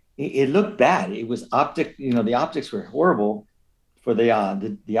 and it looked bad. It was the optics were horrible for the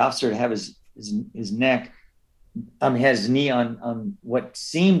officer to have his neck, his knee on what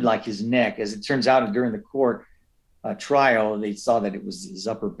seemed like his neck. As it turns out, during the court trial, they saw that it was his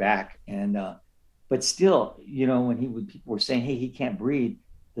upper back, and but still, when people were saying, "Hey, he can't breathe,"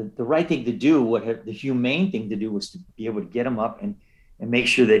 the right thing to do, the humane thing to do, was to be able to get him up and make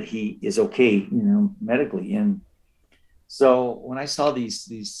sure that he is okay, medically. And so when I saw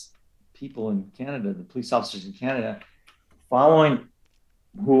these people in Canada, the police officers in Canada, following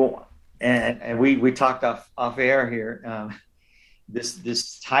who, and we talked off air here,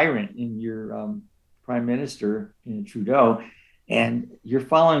 this tyrant in your prime minister, Trudeau, and you're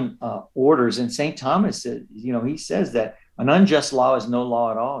following orders. And St. Thomas, he says that an unjust law is no law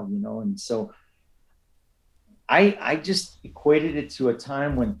at all, and so I just equated it to a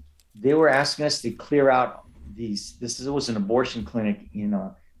time when they were asking us to clear out these. This was an abortion clinic in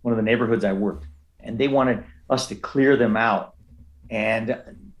one of the neighborhoods I worked, and they wanted us to clear them out. And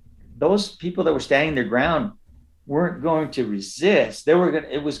those people that were standing their ground weren't going to resist. They were going.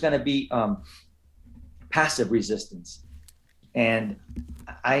 It was going to be passive resistance. And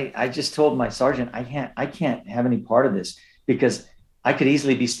I just told my sergeant, I can't have any part of this because I could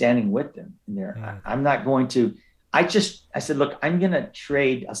easily be standing with them in there. I'm not going to. I said, look, I'm going to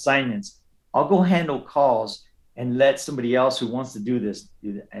trade assignments. I'll go handle calls and let somebody else who wants to do this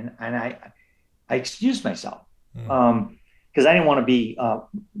do that. And I excused myself because I didn't want to be,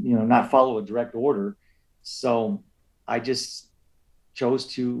 not follow a direct order. So I just chose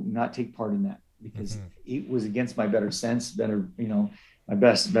to not take part in that because it was against my better sense, my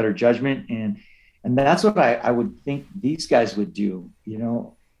better judgment. And that's what I would think these guys would do,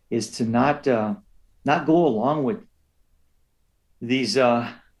 is to not go along with these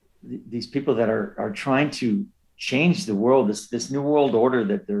people that are trying to change the world, this new world order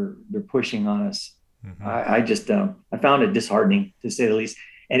that they're pushing on us. I found it disheartening, to say the least,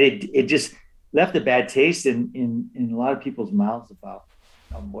 and it just left a bad taste in a lot of people's mouths about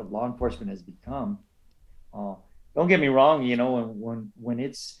what law enforcement has become. Don't get me wrong,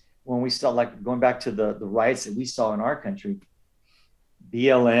 when we saw, like, going back to the riots that we saw in our country,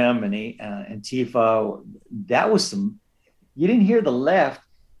 BLM and Antifa, that was you didn't hear the left,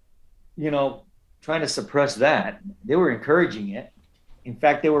 trying to suppress that. They were encouraging it. In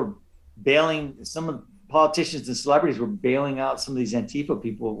fact, they were some of the politicians and celebrities were bailing out some of these Antifa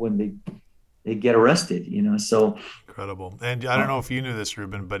people when they get arrested, so. Incredible. And I don't know if you knew this,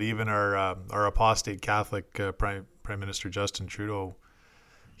 Ruben, but even our apostate Catholic Prime Minister Justin Trudeau,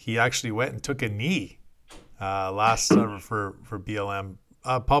 he actually went and took a knee last summer for BLM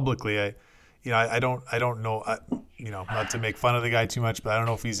publicly. I don't know, not to make fun of the guy too much, but I don't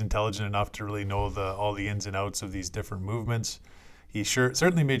know if he's intelligent enough to really know all the ins and outs of these different movements. He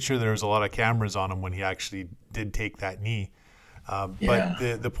certainly made sure there was a lot of cameras on him when he actually did take that knee. But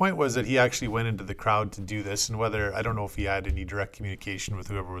the point was that he actually went into the crowd to do this, and I don't know if he had any direct communication with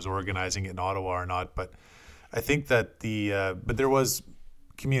whoever was organizing it in Ottawa or not, but I think that but there was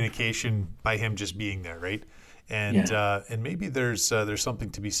communication by him just being there, right? And maybe there's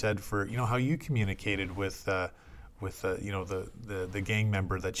something to be said for how you communicated with the gang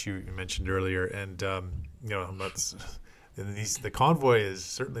member that you mentioned earlier, and the convoy is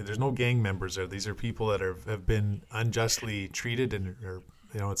certainly, there's no gang members there. These are people that have been unjustly treated, or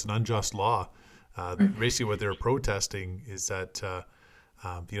it's an unjust law. Basically, what they're protesting is that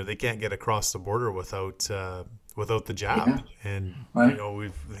they can't get across the border without the jab, and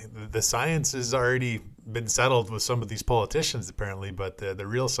the science has already been settled with some of these politicians apparently, but the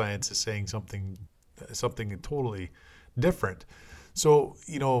real science is saying something totally different. So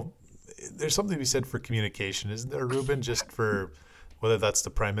there's something to be said for communication, isn't there, Ruben? Just for whether that's the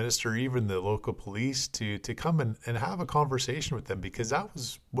Prime Minister or even the local police to come and have a conversation with them, because that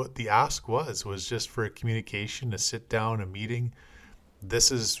was what the ask was just for a communication, a sit down, a meeting. They're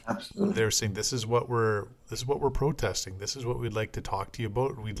saying this is what we're protesting. This is what we'd like to talk to you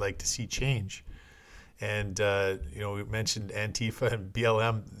about. We'd like to see change. And we mentioned Antifa and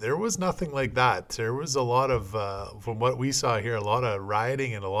BLM. There was nothing like that. There was a lot of, from what we saw here, a lot of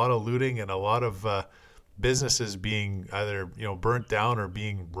rioting and a lot of looting and a lot of businesses being either burnt down or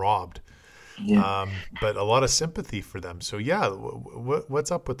being robbed. Yeah. But a lot of sympathy for them. So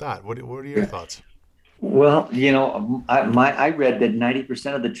what's up with that? What are your thoughts? Well, I read that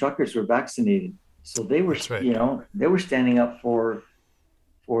 90% of the truckers were vaccinated, so they were, right. They were standing up for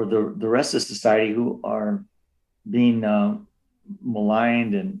the rest of society who are being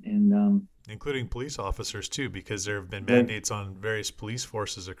maligned and including police officers too, because there have been mandates on various police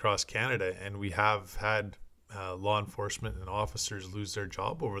forces across Canada, and we have had law enforcement and officers lose their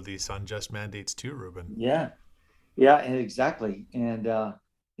job over these unjust mandates too, Ruben. Yeah, exactly.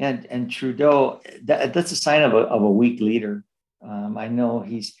 And Trudeau, that's a sign of a weak leader. I know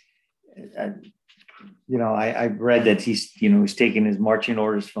he's. I read that he's taking his marching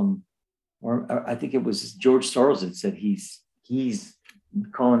orders from, or I think it was George Soros that said he's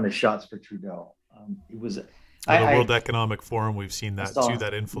calling the shots for Trudeau. It was the World Economic Forum. We've seen that too,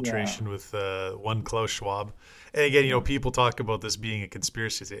 that infiltration with one Klaus Schwab. And again, people talk about this being a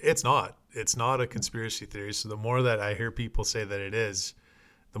conspiracy theory. It's not. It's not a conspiracy theory. So the more that I hear people say that it is,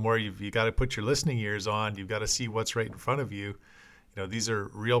 the more you got to put your listening ears on. You've got to see what's right in front of you. These are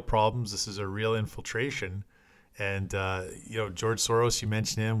real problems. This is a real infiltration. And, George Soros, you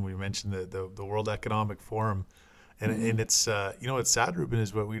mentioned him. We mentioned the World Economic Forum. And it's, it's sad, Ruben,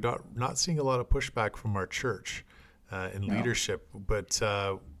 is what we're not seeing a lot of pushback from our church and leadership. But,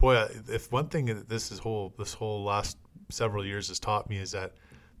 boy, if one thing that this whole last several years has taught me is that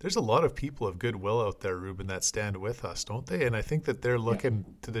there's a lot of people of goodwill out there, Ruben, that stand with us, don't they? And I think that they're Yeah. looking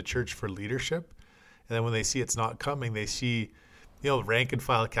to the church for leadership. And then when they see it's not coming, they see, rank and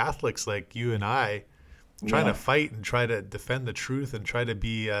file Catholics like you and I trying to Yeah. fight and try to defend the truth and try to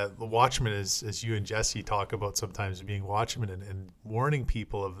be the watchmen, as you and Jesse talk about sometimes, being watchmen and warning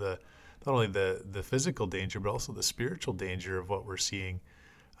people of the not only the physical danger but also the spiritual danger of what we're seeing.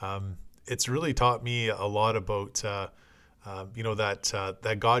 It's really taught me a lot about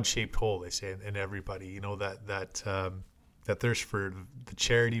that God-shaped hole they say in everybody. That thirst for the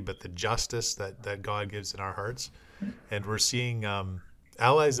charity, but the justice that God gives in our hearts, and we're seeing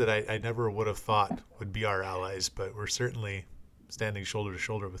allies that I never would have thought would be our allies, but we're certainly standing shoulder to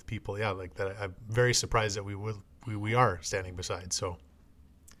shoulder with people. Yeah, like that. I'm very surprised that we are standing beside. So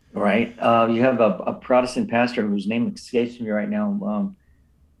Right. You have a Protestant pastor whose name escapes me right now.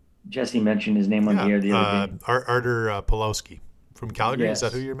 Jesse mentioned his name on the yeah, air the other day. Artur Pulowski from Calgary. Is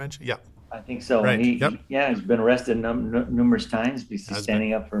that who Yes, you're mentioning? Yeah, I think so. And right. Yep, yeah, he's been arrested numerous times because he's has been.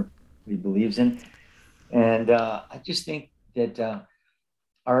 standing up for what he believes in. And I just think that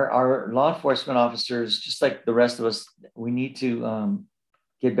our law enforcement officers, just like the rest of us, we need to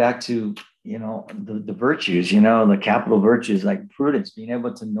get back to the virtues, the capital virtues like prudence, being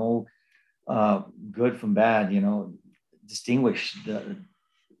able to know good from bad, distinguish the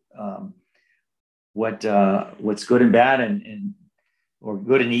what's good and bad, and or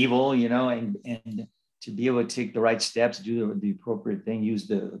good and evil, and to be able to take the right steps, do the appropriate thing, use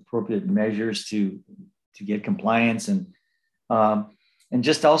the appropriate measures to get compliance, and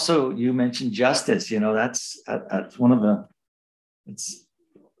just also you mentioned justice. That's one of the it's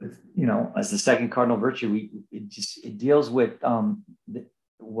as the second cardinal virtue, it deals with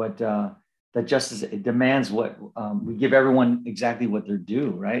what that justice, it demands what we give everyone exactly what they're due,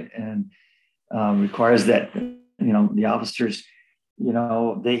 right? And requires that the officers,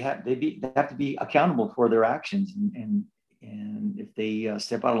 they have to be accountable for their actions, and if they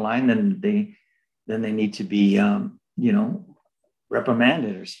step out of line, then they need to be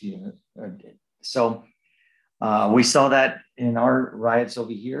reprimanded so we saw that in our riots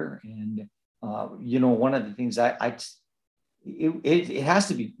over here. And one of the things it has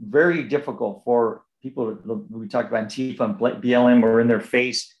to be very difficult for people. We talked about Antifa and BLM were in their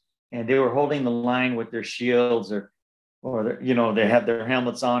face, and they were holding the line with their shields, or they have their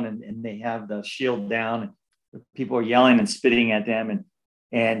helmets on, and they have the shield down, and people are yelling and spitting at them,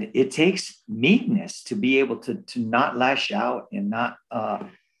 and it takes meekness to be able to not lash out and not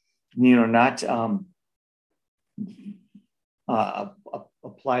not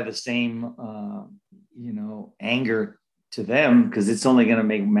apply the same anger to them, because it's only going to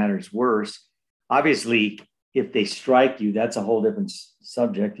make matters worse. Obviously, if they strike you, that's a whole different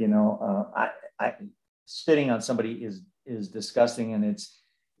subject. I spitting on somebody is disgusting, and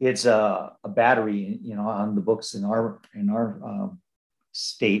it's a battery, on the books in our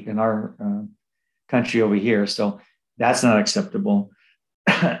state, in our country over here. So that's not acceptable.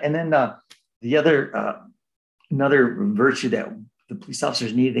 And then the other another virtue that the police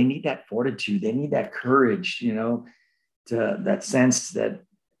officers need, they need that fortitude, they need that courage, to that sense that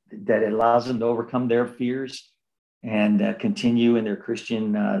it allows them to overcome their fears and continue in their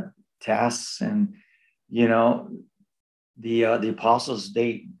Christian tasks. And the apostles,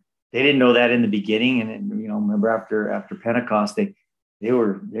 they didn't know that in the beginning, and remember after Pentecost, they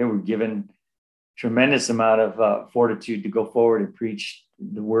were given tremendous amount of fortitude to go forward and preach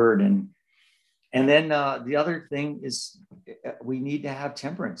the word. And then the other thing is we need to have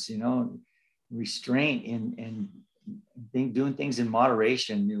temperance, restraint, and doing things in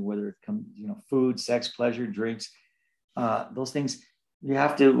moderation, whether it comes, food, sex, pleasure, drinks, those things. You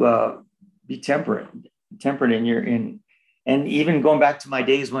have to be temperate and even going back to my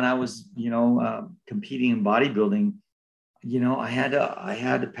days when I was, competing in bodybuilding, I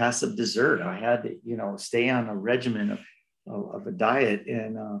had to pass up dessert. I had to, stay on a regimen of a diet,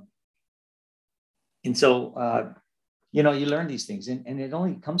 and so you learn these things, and it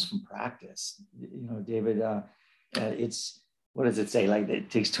only comes from practice. David, it's, what does it say? Like, it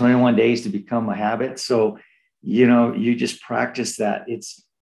takes 21 days to become a habit. So you just practice that. It's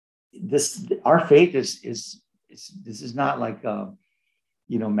this, our faith is this is not like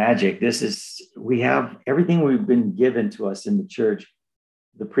magic. We have everything we've been given to us in the church,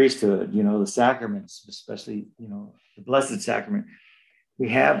 the priesthood, the sacraments, especially the Blessed Sacrament. We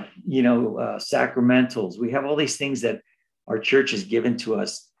have, sacramentals. We have all these things that our church has given to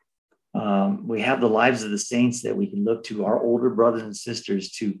us. We have the lives of the saints that we can look to, our older brothers and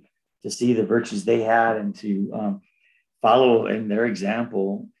sisters, to see the virtues they had and to follow in their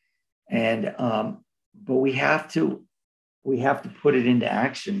example. And but we have to we have to put it into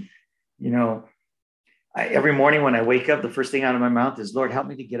action. You know, every morning when I wake up, the first thing out of my mouth is, Lord, help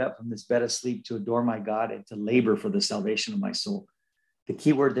me to get up from this bed of sleep to adore my God and to labor for the salvation of my soul. The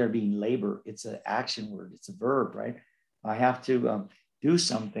key word there being labor. It's an action word. It's a verb, right? I have to do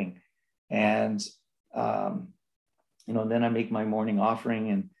something. And, then I make my morning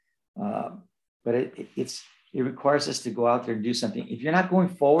offering. But it requires us to go out there and do something. If you're not going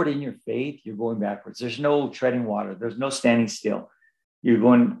forward in your faith, you're going backwards. There's no treading water. There's no standing still. You're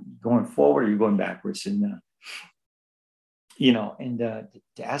going forward or you're going backwards. And, to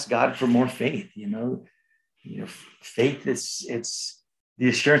ask God for more faith, faith it's the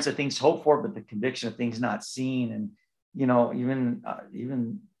assurance of things hoped for, but the conviction of things not seen. And,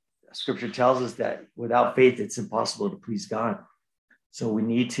 even scripture tells us that without faith, it's impossible to please God. So we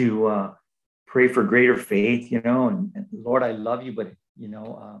need to pray for greater faith, and Lord, I love you, but,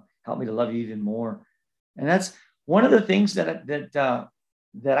 help me to love you even more. And that's one of the things that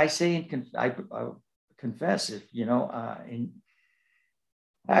I say and I confess, and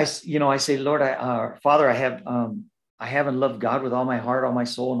I say, Lord, Father, I haven't loved God with all my heart, all my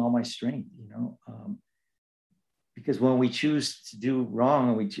soul, and all my strength, because when we choose to do wrong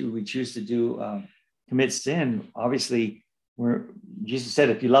and we choose to commit sin, obviously Jesus said,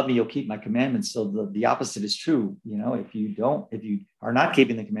 if you love me, you'll keep my commandments. So the opposite is true. If you are not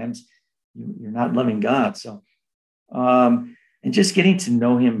keeping the commandments, you're not loving God. So, and just getting to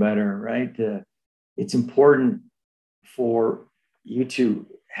know him better, right? It's important for you to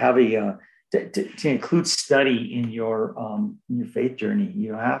have to include study in your faith journey.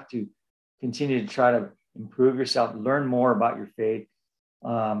 You have to continue to try to improve yourself, learn more about your faith,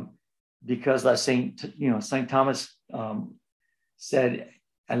 because like Saint Thomas said,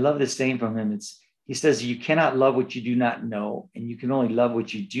 I love this saying from him. He says, you cannot love what you do not know, and you can only love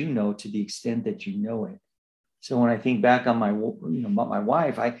what you do know to the extent that you know it. So when I think back on about my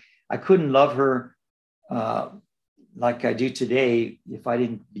wife, I couldn't love her like I do today if I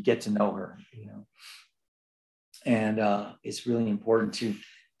didn't get to know her, And it's really important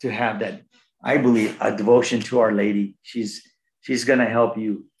to have that, I believe, a devotion to Our Lady. She's going to help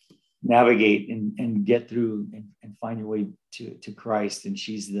you navigate and get through and find your way to Christ. And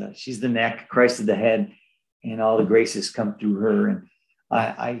she's the neck, Christ is the head, and all the graces come through her. And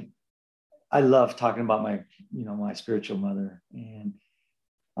I love talking about my spiritual mother. And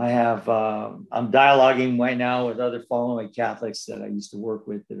I'm dialoguing right now with other following Catholics that I used to work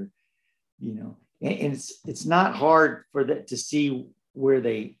with that are, and it's not hard for that to see where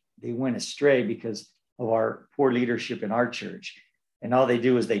they went astray because of our poor leadership in our church. And all they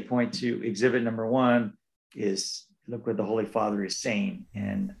do is they point to exhibit number 1 is look what the Holy Father is saying.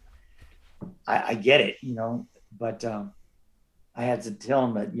 And I get it, but I had to tell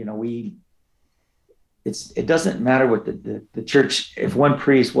them that, it doesn't matter what the church, if one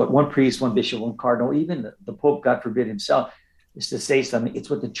priest, one bishop, one cardinal, even the Pope, God forbid himself, is to say something. It's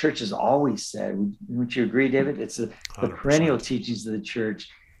what the church has always said. Would you agree, David? It's the perennial teachings of the church.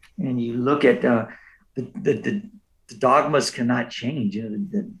 And you look at the dogmas cannot change.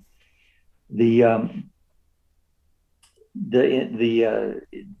 The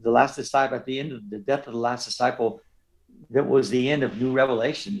last disciple, at the end of the death of the last disciple, that was the end of new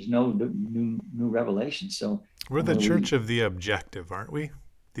revelation. There's no new revelation. So we're the church of the objective, aren't we?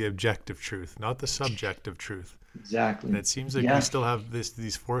 The objective truth, not the subjective truth. Exactly. And it seems like we still have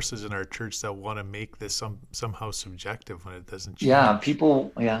these forces in our church that want to make this somehow subjective when it doesn't change. Yeah,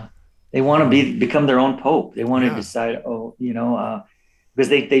 people. Yeah, they want to become their own pope. They want to decide. Because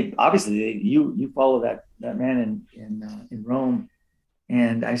they obviously you follow that man in Rome.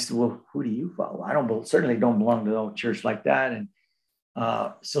 And I said, well, who do you follow? I certainly don't belong to no church like that. And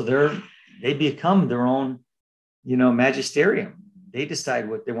so they become their own, magisterium. They decide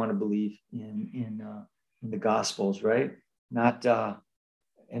what they want to believe in the Gospels, right? Not an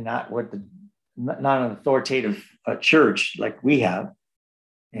authoritative church like we have.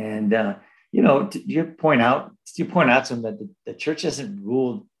 And you point out to them that the church hasn't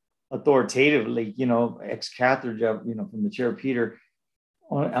ruled authoritatively, ex cathedra, from the chair of Peter.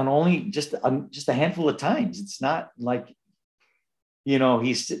 On only just a handful of times. It's not like,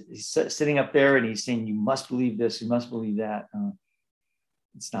 he's sitting up there and he's saying, you must believe this, you must believe that.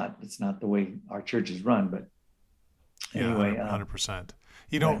 It's not the way our church is run, but anyway. 100%.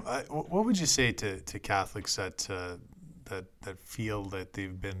 What would you say to Catholics that feel that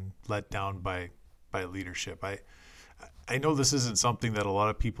they've been let down by leadership? I know this isn't something that a lot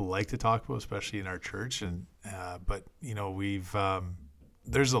of people like to talk about, especially in our church, but we've,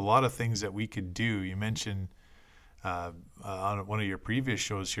 there's a lot of things that we could do. You mentioned on one of your previous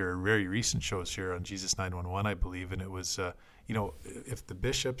shows here, very recent shows here on Jesus 911, I believe, and it was, if the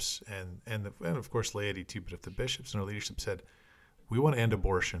bishops and of course laity too, but if the bishops and our leadership said, we want to end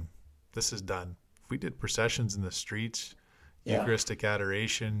abortion, this is done. If we did processions in the streets, Eucharistic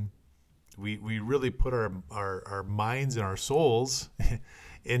adoration, we really put our minds and our souls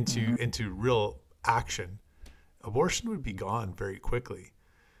into real action, abortion would be gone very quickly.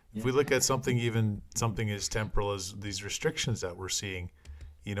 If we look at something as temporal as these restrictions that we're seeing,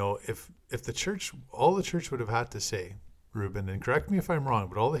 if the church, all the church would have had to say, Ruben, and correct me if I'm wrong,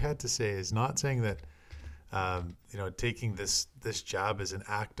 but all they had to say is not saying that, taking this jab is an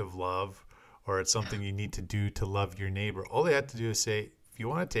act of love or it's something you need to do to love your neighbor. All they had to do is say, if you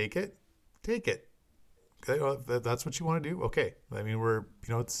want to take it, take it. Okay, well, that's what you want to do. Okay. I mean,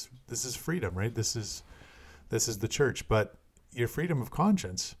 this is freedom, right? This is the church, but your freedom of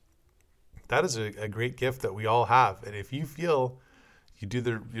conscience, that is a great gift that we all have. And if you feel you do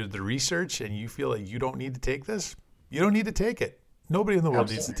the research and you feel like you don't need to take this, you don't need to take it. Nobody in the world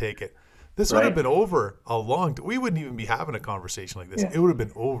needs to take it. This would have been over a long time. We wouldn't even be having a conversation like this. It would have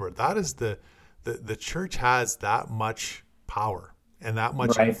been over. That is the church has that much power and that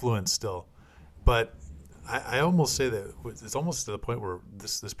much influence still. But I almost say that it's almost to the point where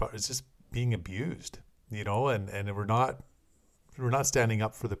this power is just being abused, and we're not standing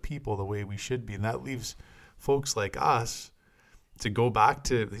up for the people the way we should be. And that leaves folks like us to go back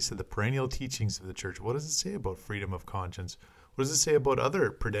to, they said, the perennial teachings of the church. What does it say about freedom of conscience? What does it say about other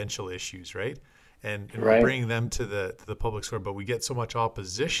prudential issues, right? And we're bringing them to the public square, but we get so much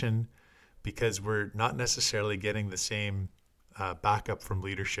opposition because we're not necessarily getting the same backup from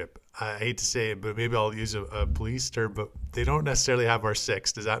leadership. I hate to say it, but maybe I'll use a police term, but they don't necessarily have our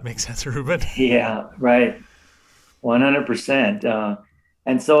six. Does that make sense, Ruben? Yeah, right. 100%.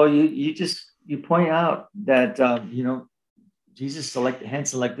 And so you point out that, Jesus hand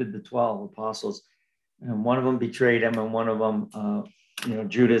selected the 12 apostles, and one of them betrayed him, and one of them,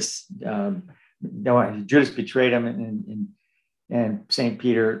 Judas betrayed him, and St.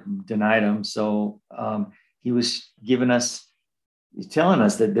 Peter denied him. So he was he's telling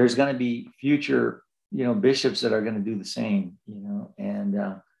us that there's going to be future, bishops that are going to do the same, and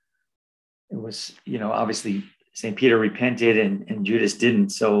it was, obviously St. Peter repented and Judas didn't.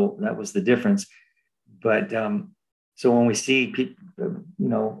 So that was the difference. But so when we see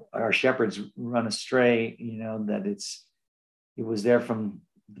people, our shepherds run astray, that it was there from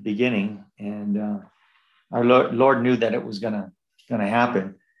the beginning, and our Lord knew that it was gonna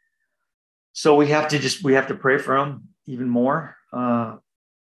happen. So we have to pray for them even more.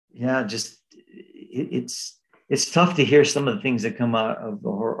 It's tough to hear some of the things that come out of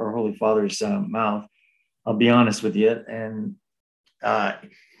our Holy Father's mouth. I'll be honest with you, and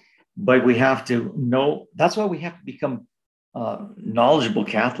but we have to know. That's why we have to become knowledgeable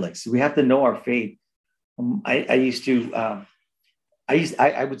Catholics. We have to know our faith. I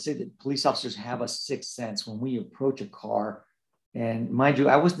would say that police officers have a sixth sense when we approach a car. And mind you,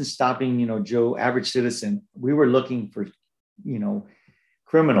 I wasn't stopping, Joe, average citizen. We were looking for,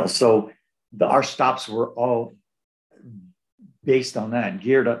 criminals. So our stops were all based on that,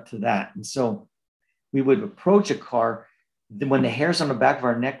 geared up to that. And so we would approach a car. Then when the hairs on the back of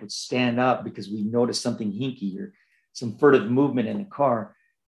our neck would stand up because we noticed something hinky or some furtive movement in the car,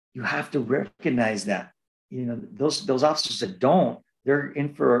 you have to recognize that. Those officers that don't,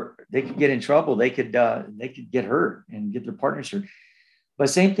 they could get in trouble. They could get hurt and get their partners hurt. But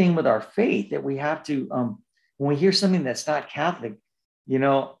same thing with our faith, that we have to, when we hear something that's not Catholic,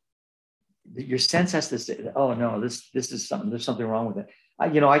 your sense has to say, oh no, this is something, there's something wrong with it.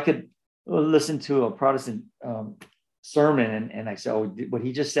 I could listen to a Protestant sermon and I say, oh, what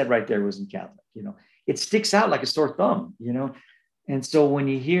he just said right there wasn't Catholic. It sticks out like a sore thumb, And so when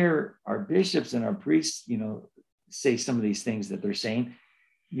you hear our bishops and our priests, say some of these things that they're saying,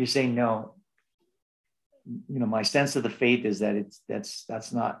 you're saying, no, my sense of the faith is that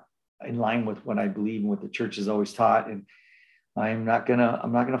that's not in line with what I believe and what the church has always taught. And I'm not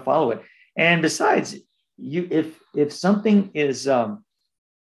gonna follow it. And besides, if something is,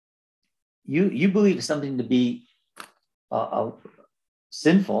 you believe something to be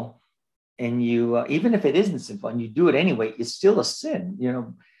sinful, and you even if it isn't sinful and you do it anyway, it's still a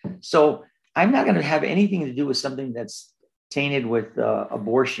sin, So I'm not going to have anything to do with something that's tainted with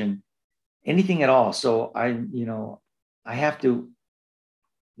abortion, anything at all. So I have to,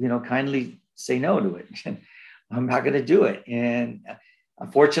 kindly say no to it. I'm not going to do it. And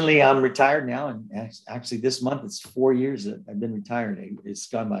unfortunately, I'm retired now. And actually this month, it's 4 years that I've been retired. It's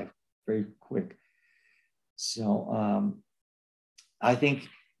gone by very quick. So I think,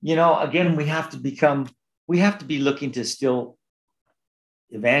 again, we have we have to be looking to still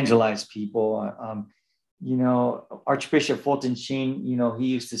evangelize people. Archbishop Fulton Sheen, he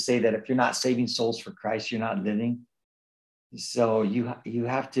used to say that if you're not saving souls for Christ, you're not living. So you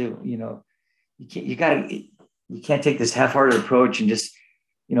have to, you can't take this half-hearted approach and just,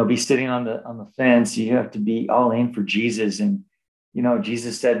 be sitting on the fence. You have to be all in for Jesus. And,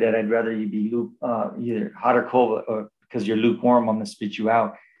 Jesus said that I'd rather you be either hot or cold, or because you're lukewarm, I'm going to spit you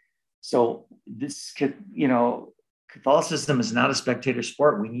out. So this could, Catholicism is not a spectator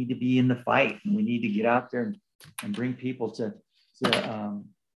sport. We need to be in the fight, and we need to get out there and bring people to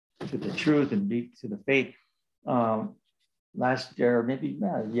the truth and to the faith. Last year,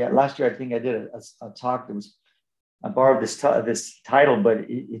 last year I think I did a talk that was, I borrowed this title, but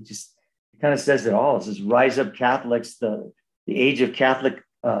it kind of says it all. It says, "Rise up, Catholics! The age of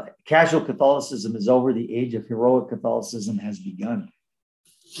casual Catholicism is over. The age of heroic Catholicism has begun."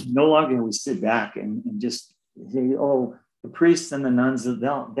 No longer can we sit back and just say, "Oh, the priests and the nuns,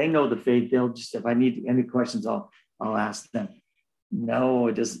 they know the faith. They'll just, if I need any questions, I'll ask them." No,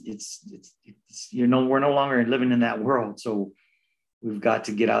 it does. We're no longer living in that world. So we've got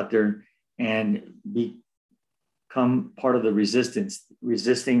to get out there and become part of the resistance,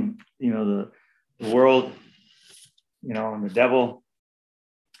 resisting, the world, and the devil,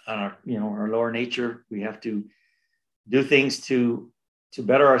 on our lower nature. We have to do things to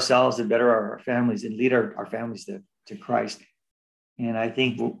better ourselves and better our families and lead our families to Christ. And I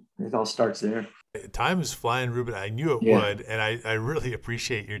think it all starts there. Time is flying, Ruben. I knew it would, and I really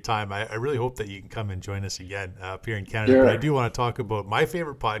appreciate your time. I really hope that you can come and join us again up here in Canada. Sure. But I do want to talk about my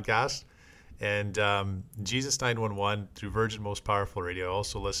favorite podcast, and Jesus 911 through Virgin Most Powerful Radio. I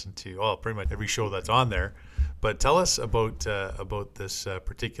also listen to pretty much every show that's on there. But tell us about this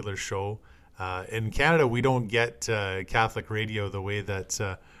particular show. In Canada, we don't get Catholic radio the way that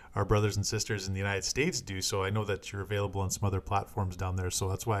our brothers and sisters in the United States do. So I know that you're available on some other platforms down there. So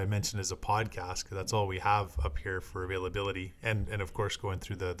that's why I mentioned it as a podcast, because that's all we have up here for availability. And of course, going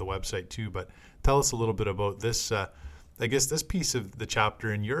through the website too. But tell us a little bit about this, I guess, this piece of the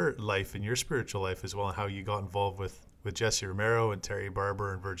chapter in your life, in your spiritual life as well, and how you got involved with Jesse Romero and Terry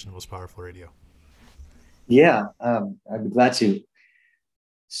Barber and Virgin Most Powerful Radio. Yeah, I'd be glad to.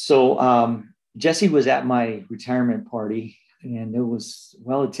 So Jesse was at my retirement party, and it was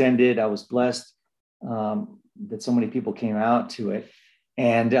well attended. I was blessed that so many people came out to it.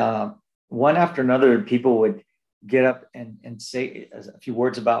 And one after another, people would get up and say a few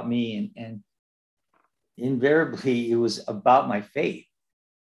words about me. And invariably, it was about my faith.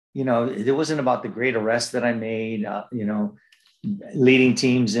 It wasn't about the great arrest that I made, leading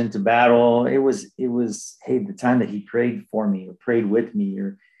teams into battle. It was, hey, the time that he prayed for me or prayed with me,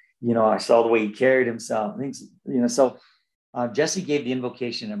 or, I saw the way he carried himself. Things, so Jesse gave the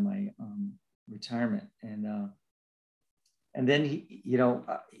invocation at my retirement, and then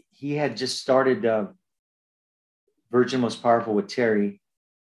he had just started Virgin Most Powerful with Terry,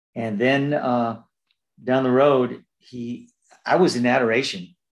 and then down the road I was in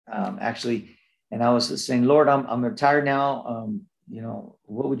adoration actually, and I was saying, "Lord, I'm retired now.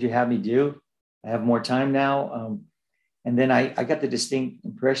 What would you have me do? I have more time now." And then I got the distinct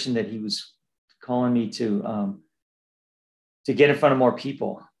impression that he was calling me to get in front of more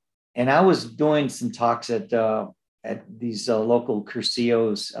people. And I was doing some talks at these local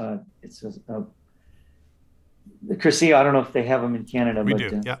Cursillos. It's the Cursillo. I don't know if they have them in Canada. We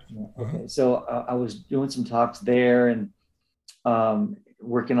do, yeah. Okay. So I was doing some talks there, and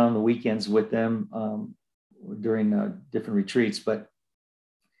working on the weekends with them during different retreats. But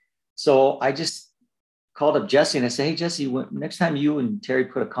so I just called up Jesse and I said, "Hey, Jesse, next time you and Terry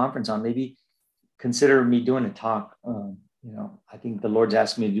put a conference on, maybe consider me doing a talk. I think the Lord's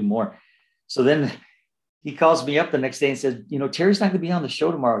asked me to do more." So then he calls me up the next day and says, "Terry's not going to be on the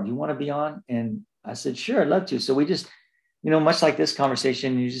show tomorrow. Do you want to be on?" And I said, "Sure, I'd love to." So we just, much like this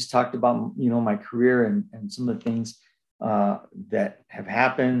conversation, you just talked about, my career and some of the things that have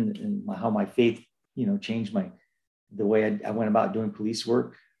happened, and how my faith, changed the way I went about doing police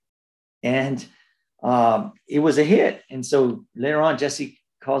work. And it was a hit. And so later on, Jesse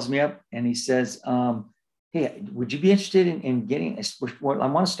calls me up and he says, "Hey, would you be interested in getting, I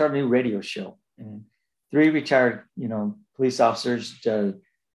want to start a new radio show." And 3 retired, police officers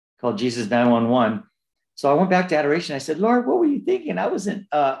called Jesus 911. So I went back to adoration. I said, "Lord, what were you thinking? I wasn't,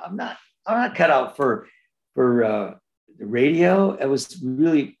 I'm not cut out for the radio." It was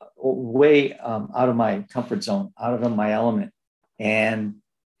really way out of my comfort zone, out of my element.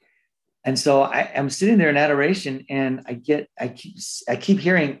 And so I'm sitting there in adoration, and I keep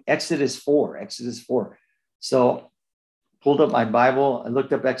hearing Exodus 4. So pulled up my Bible, I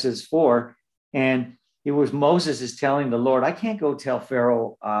looked up Exodus 4, and it was Moses is telling the Lord, I can't go tell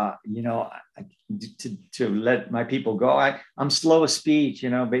Pharaoh, to let my people go. I'm slow of speech,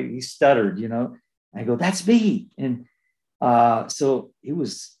 but he stuttered, I go, that's me. And so it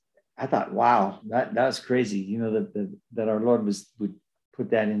was, I thought, wow, that was crazy, that our Lord would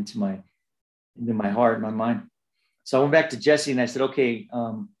put that into my heart, my mind. So I went back to Jesse and I said, okay,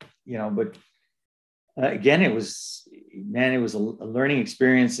 but again, it was a learning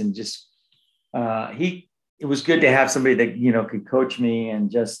experience, and just it was good to have somebody that could coach me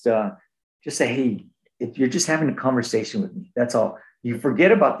and just say, hey, if you're just having a conversation with me, that's all. You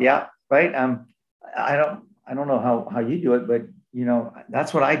forget about the out, right? I don't know how you do it, but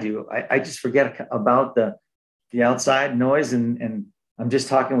that's what I do. I just forget about the outside noise, and I'm just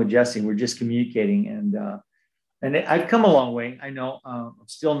talking with Jesse. We're just communicating, and I've come a long way. I know I'm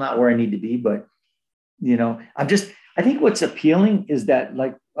still not where I need to be, but I think what's appealing is that,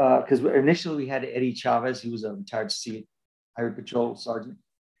 like, because initially we had Eddie Chavez, he was a retired Highway Patrol sergeant,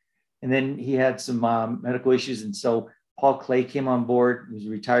 and then he had some medical issues, and so Paul Clay came on board. He was a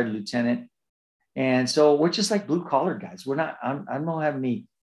retired lieutenant, and so we're just like blue collar guys. We're not. I don't have any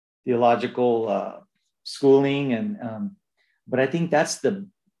theological schooling, and but I think that's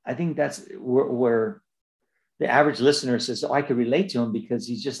where the average listener says, "Oh, I could relate to him because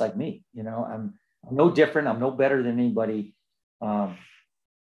he's just like me." I'm no different. I'm no better than anybody.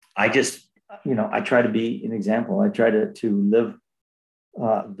 I just, I try to be an example. I try to live,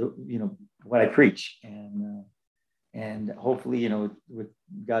 what I preach, and hopefully, with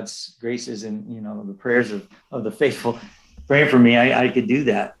God's graces and the prayers of the faithful praying for me, I could do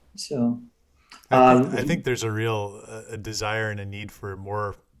that. So, I think there's a real desire and a need for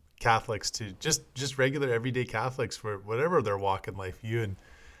more Catholics to just regular everyday Catholics for whatever their walk in life. You and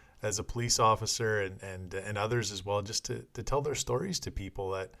as a police officer and others as well, just to tell their stories to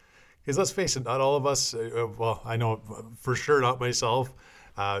people, that, because let's face it, not all of us, well, I know for sure not myself,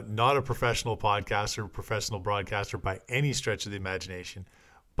 not a professional podcaster, professional broadcaster by any stretch of the imagination,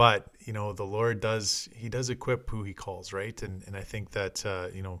 but the Lord does equip who he calls, right? And I think that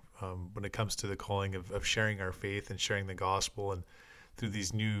when it comes to the calling of sharing our faith and sharing the gospel, and through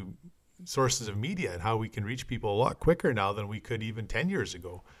these new sources of media, and how we can reach people a lot quicker now than we could even 10 years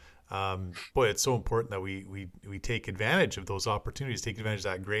ago. Boy, it's so important that we take advantage of those opportunities, take advantage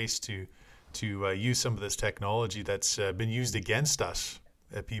of that grace to use some of this technology that's been used against us,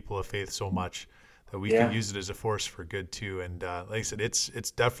 people of faith, so much, that we can use it as a force for good too. And like I said, it's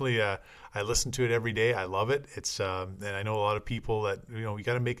definitely I listen to it every day. I love it. It's and I know a lot of people that we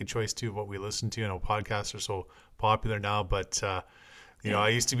got to make a choice too of what we listen to. I know podcasts are so popular now, but I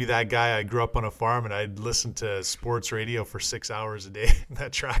used to be that guy. I grew up on a farm, and I'd listen to sports radio for 6 hours a day in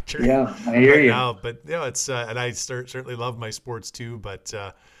that tractor. Yeah, I hear you. But it's and I certainly love my sports too. But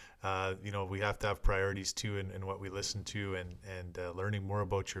we have to have priorities too in what we listen to, and learning more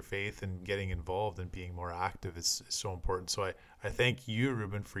about your faith and getting involved and being more active is so important. So I thank you,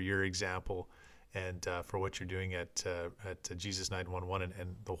 Ruben, for your example, and for what you're doing at Jesus 911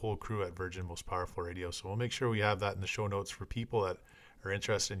 and the whole crew at Virgin Most Powerful Radio. So we'll make sure we have that in the show notes for people that are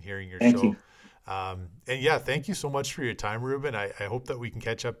interested in hearing your show. You. And thank you so much for your time, Ruben. I hope that we can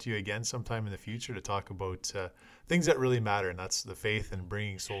catch up to you again sometime in the future to talk about things that really matter, and that's the faith and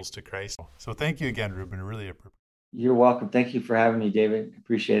bringing souls to Christ. So thank you again, Ruben. I really appreciate it. You're welcome. Thank you for having me, David.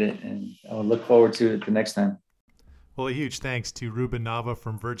 Appreciate it, and I'll look forward to it the next time. Well, a huge thanks to Ruben Nava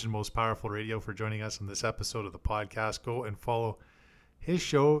from Virgin Most Powerful Radio for joining us on this episode of the podcast. Go and follow his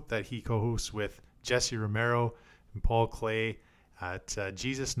show that he co-hosts with Jesse Romero and Paul Clay at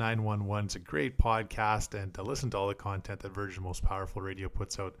Jesus 911. It's a great podcast, and to listen to all the content that Virgin Most Powerful Radio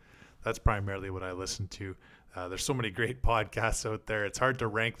puts out, that's primarily what I listen to. There's so many great podcasts out there. It's hard to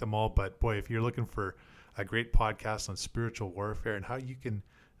rank them all, but boy, if you're looking for a great podcast on spiritual warfare and how you can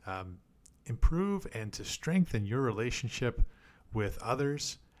improve and to strengthen your relationship with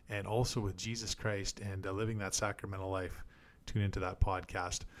others and also with Jesus Christ and living that sacramental life, tune into that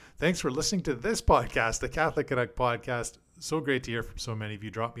podcast. Thanks for listening to this podcast, the Catholic Connect podcast. So great to hear from so many of you.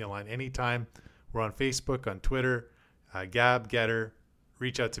 Drop me a line anytime. We're on Facebook, on Twitter, Gab, Getter.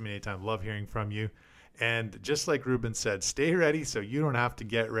 Reach out to me anytime. Love hearing from you. And just like Ruben said, stay ready so you don't have to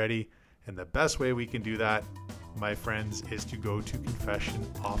get ready. And the best way we can do that, my friends, is to go to confession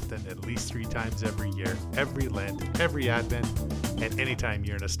often, at least 3 times every year, every Lent, every Advent, and anytime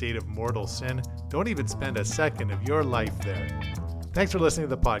you're in a state of mortal sin. Don't even spend a second of your life there. Thanks for listening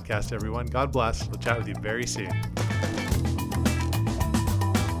to the podcast, everyone. God bless. We'll chat with you very soon.